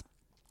class,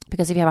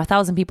 because if you have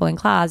 1,000 people in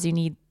class, you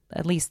need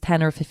at least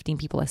 10 or 15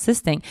 people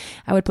assisting.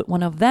 I would put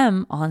one of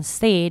them on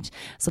stage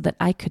so that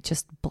I could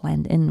just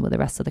blend in with the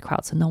rest of the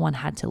crowd. So no one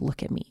had to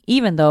look at me,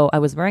 even though I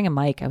was wearing a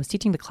mic, I was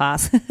teaching the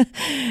class,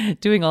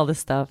 doing all this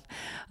stuff.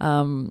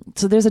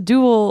 So there's a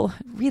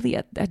duality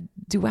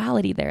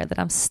there that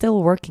I'm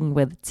still working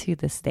with to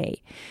this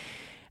day.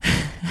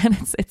 And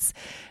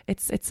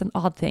it's an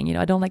odd thing, you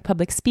know. I don't like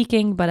public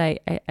speaking, but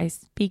I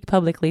speak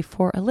publicly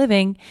for a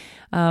living.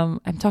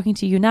 I'm talking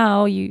to you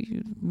now,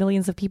 you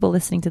millions of people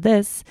listening to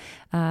this.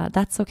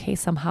 That's okay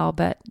somehow,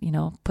 but you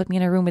know, put me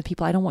in a room with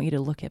people. I don't want you to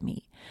look at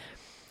me.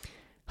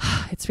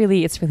 It's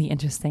really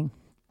interesting.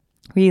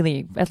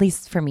 Really, at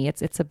least for me,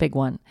 it's a big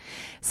one.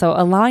 So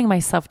allowing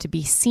myself to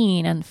be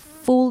seen and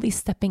fully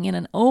stepping in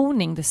and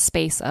owning the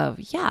space of,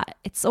 yeah,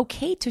 it's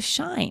okay to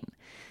shine.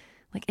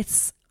 Like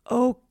it's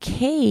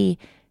okay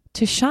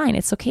to shine.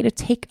 It's okay to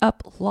take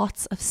up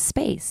lots of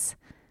space.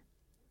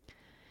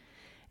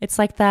 It's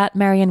like that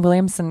Marianne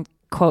Williamson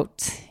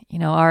quote,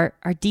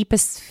 our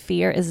deepest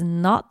fear is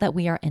not that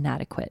we are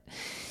inadequate.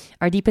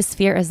 Our deepest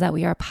fear is that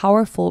we are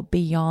powerful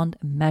beyond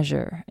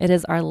measure. It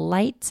is our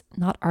light,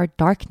 not our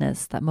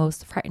darkness, that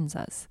most frightens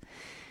us.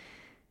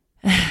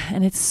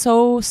 And it's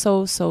so,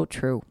 so, so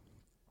true.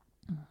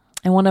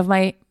 And one of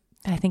my,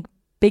 I think,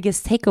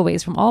 biggest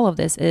takeaways from all of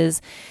this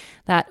is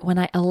that when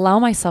I allow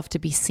myself to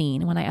be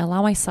seen, when I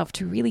allow myself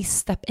to really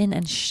step in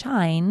and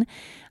shine,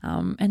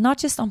 and not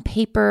just on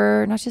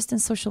paper, not just in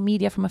social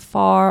media from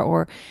afar,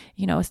 or,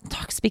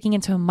 speaking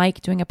into a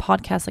mic, doing a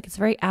podcast, like it's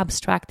very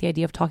abstract, the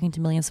idea of talking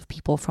to millions of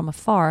people from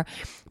afar,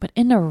 but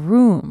in a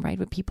room, right,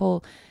 with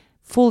people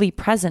fully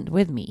present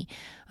with me,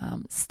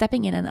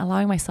 stepping in and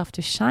allowing myself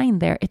to shine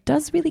there, it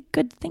does really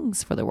good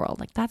things for the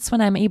world. Like that's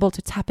when I'm able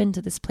to tap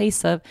into this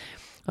place of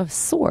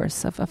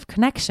source, of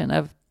connection,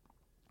 of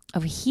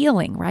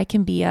healing, where I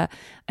can be a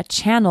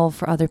channel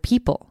for other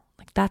people.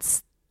 Like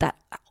that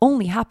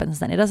only happens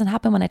then. It doesn't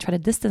happen when I try to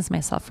distance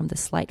myself from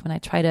this light, when I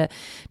try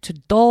to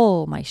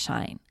dull my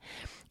shine.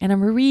 And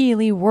I'm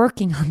really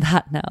working on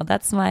that now.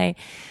 That's my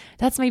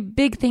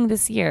big thing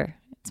this year.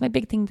 It's my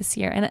big thing this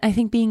year. And I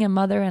think being a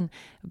mother and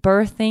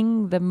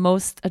birthing the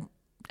most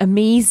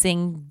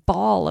amazing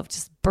ball of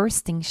just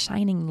bursting,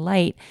 shining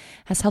light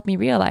has helped me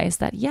realize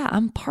that, yeah,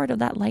 I'm part of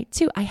that light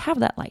too. I have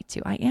that light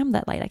too. I am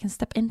that light. I can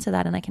step into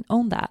that and I can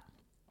own that.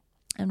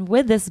 And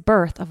with this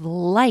birth of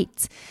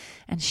light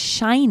and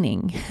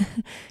shining,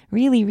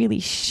 really, really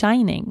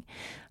shining,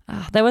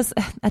 that was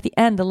at the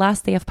end, the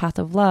last day of Path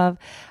of Love.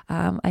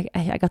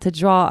 I got to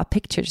draw a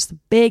picture, just a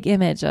big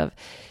image of,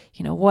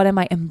 what am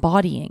I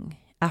embodying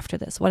after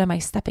this? What am I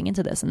stepping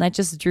into this? And I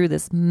just drew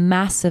this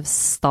massive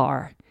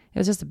star. It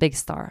was just a big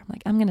star. I'm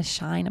like, I'm going to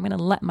shine. I'm going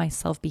to let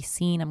myself be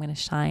seen. I'm going to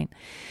shine.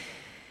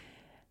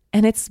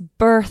 And it's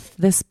birthed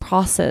this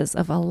process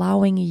of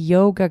allowing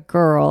Yoga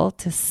Girl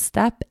to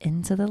step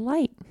into the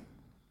light.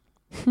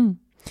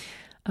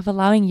 Of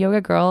allowing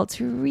Yoga Girl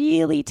to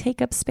really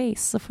take up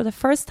space. So for the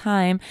first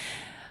time,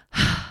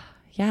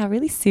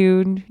 really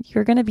soon,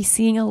 you're going to be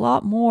seeing a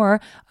lot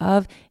more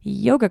of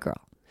Yoga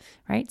Girl.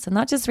 Right? So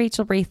not just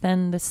Rachel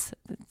Brathen, this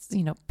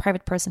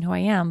private person who I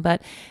am,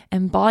 but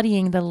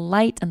embodying the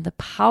light and the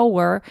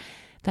power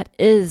that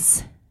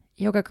is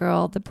Yoga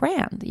Girl, the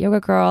brand,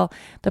 Yoga Girl,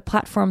 the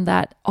platform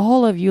that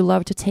all of you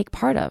love to take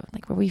part of,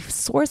 like where we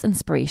source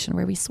inspiration,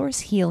 where we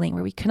source healing,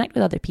 where we connect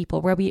with other people,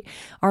 where we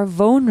are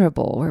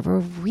vulnerable, where we're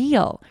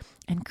real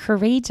and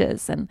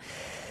courageous, and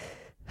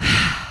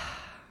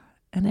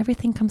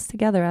everything comes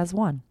together as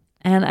one.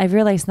 And I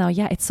realized now,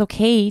 it's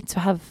okay to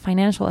have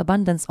financial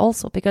abundance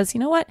also, because you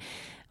know what?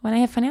 When I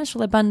have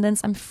financial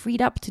abundance, I'm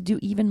freed up to do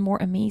even more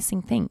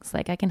amazing things.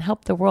 Like I can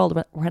help the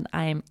world when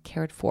I'm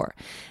cared for.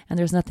 And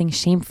there's nothing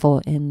shameful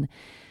in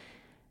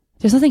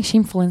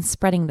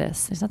spreading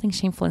this. There's nothing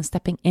shameful in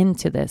stepping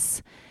into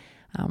this.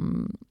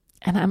 And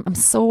I'm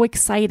so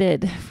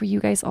excited for you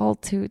guys all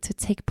to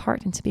take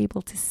part and to be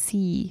able to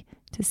see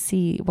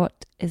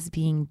what is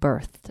being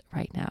birthed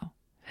right now.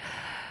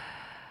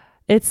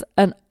 It's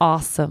an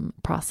awesome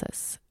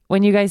process.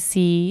 When you guys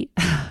see,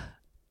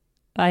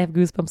 I have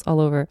goosebumps all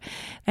over.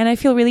 And I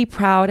feel really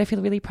proud. I feel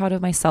really proud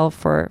of myself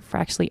for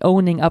actually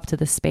owning up to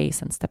this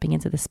space and stepping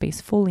into this space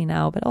fully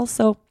now, but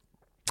also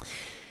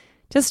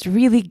just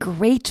really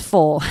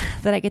grateful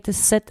that I get to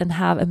sit and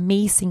have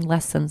amazing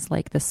lessons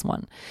like this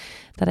one,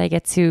 that I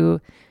get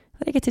to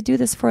do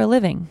this for a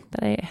living,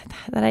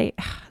 that I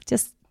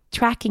just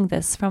tracking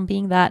this from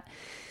being that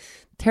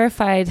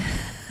terrified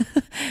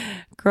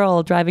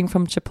girl driving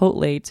from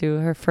Chipotle to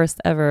her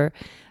first ever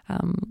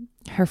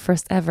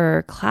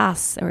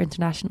class or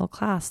international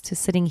class, to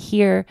sitting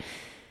here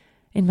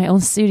in my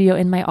own studio,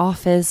 in my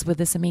office with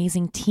this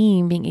amazing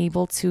team, being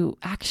able to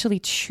actually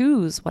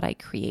choose what I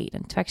create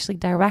and to actually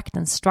direct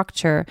and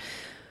structure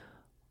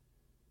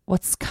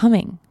what's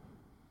coming.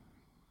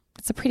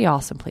 It's a pretty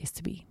awesome place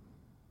to be.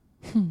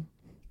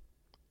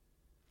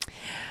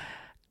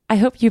 I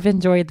hope you've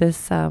enjoyed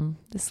this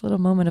little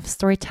moment of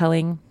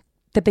storytelling.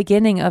 The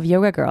beginning of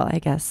Yoga Girl, I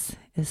guess,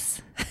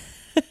 is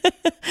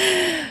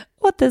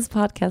what this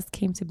podcast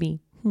came to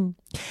be.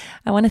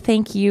 I want to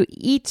thank you,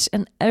 each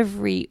and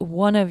every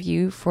one of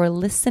you, for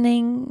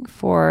listening,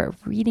 for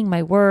reading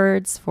my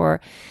words,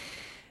 for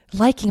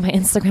liking my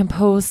Instagram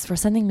posts, for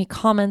sending me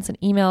comments and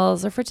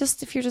emails, or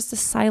if you're just a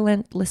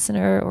silent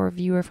listener or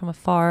viewer from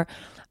afar.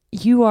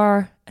 You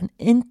are an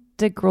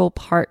integral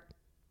part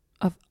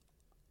of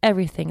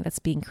everything that's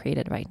being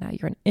created right now.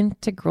 You're an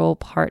integral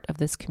part of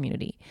this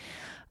community.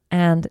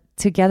 And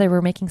together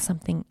we're making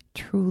something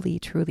truly,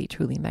 truly,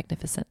 truly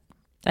magnificent.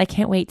 I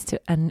can't wait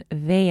to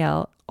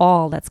unveil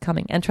all that's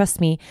coming. And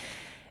trust me,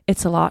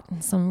 it's a lot.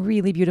 Some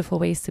really beautiful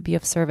ways to be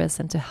of service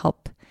and to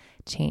help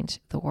change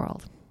the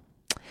world.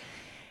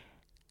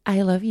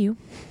 I love you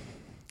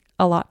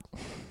a lot.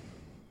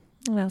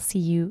 And I'll see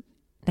you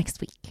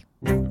next week.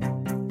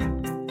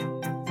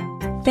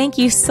 Thank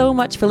you so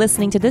much for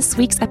listening to this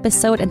week's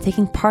episode and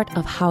taking part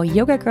of how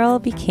Yoga Girl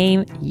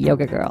became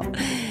Yoga Girl.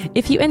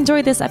 If you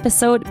enjoyed this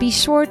episode, be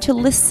sure to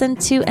listen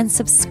to and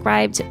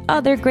subscribe to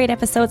other great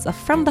episodes of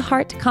From the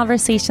Heart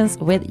Conversations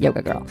with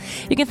Yoga Girl.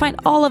 You can find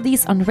all of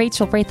these on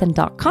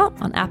rachelbrathen.com,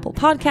 on Apple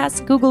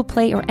Podcasts, Google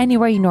Play, or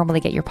anywhere you normally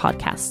get your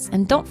podcasts.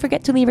 And don't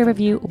forget to leave a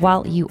review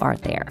while you are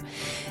there.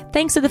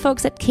 Thanks to the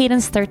folks at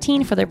Cadence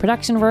 13 for their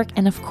production work,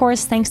 and of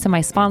course, thanks to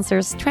my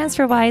sponsors,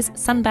 TransferWise,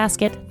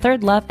 Sunbasket,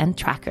 Third Love, and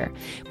Tracker.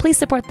 Please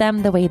support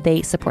them the way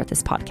they support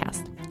this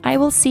podcast. I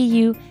will see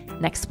you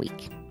next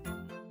week.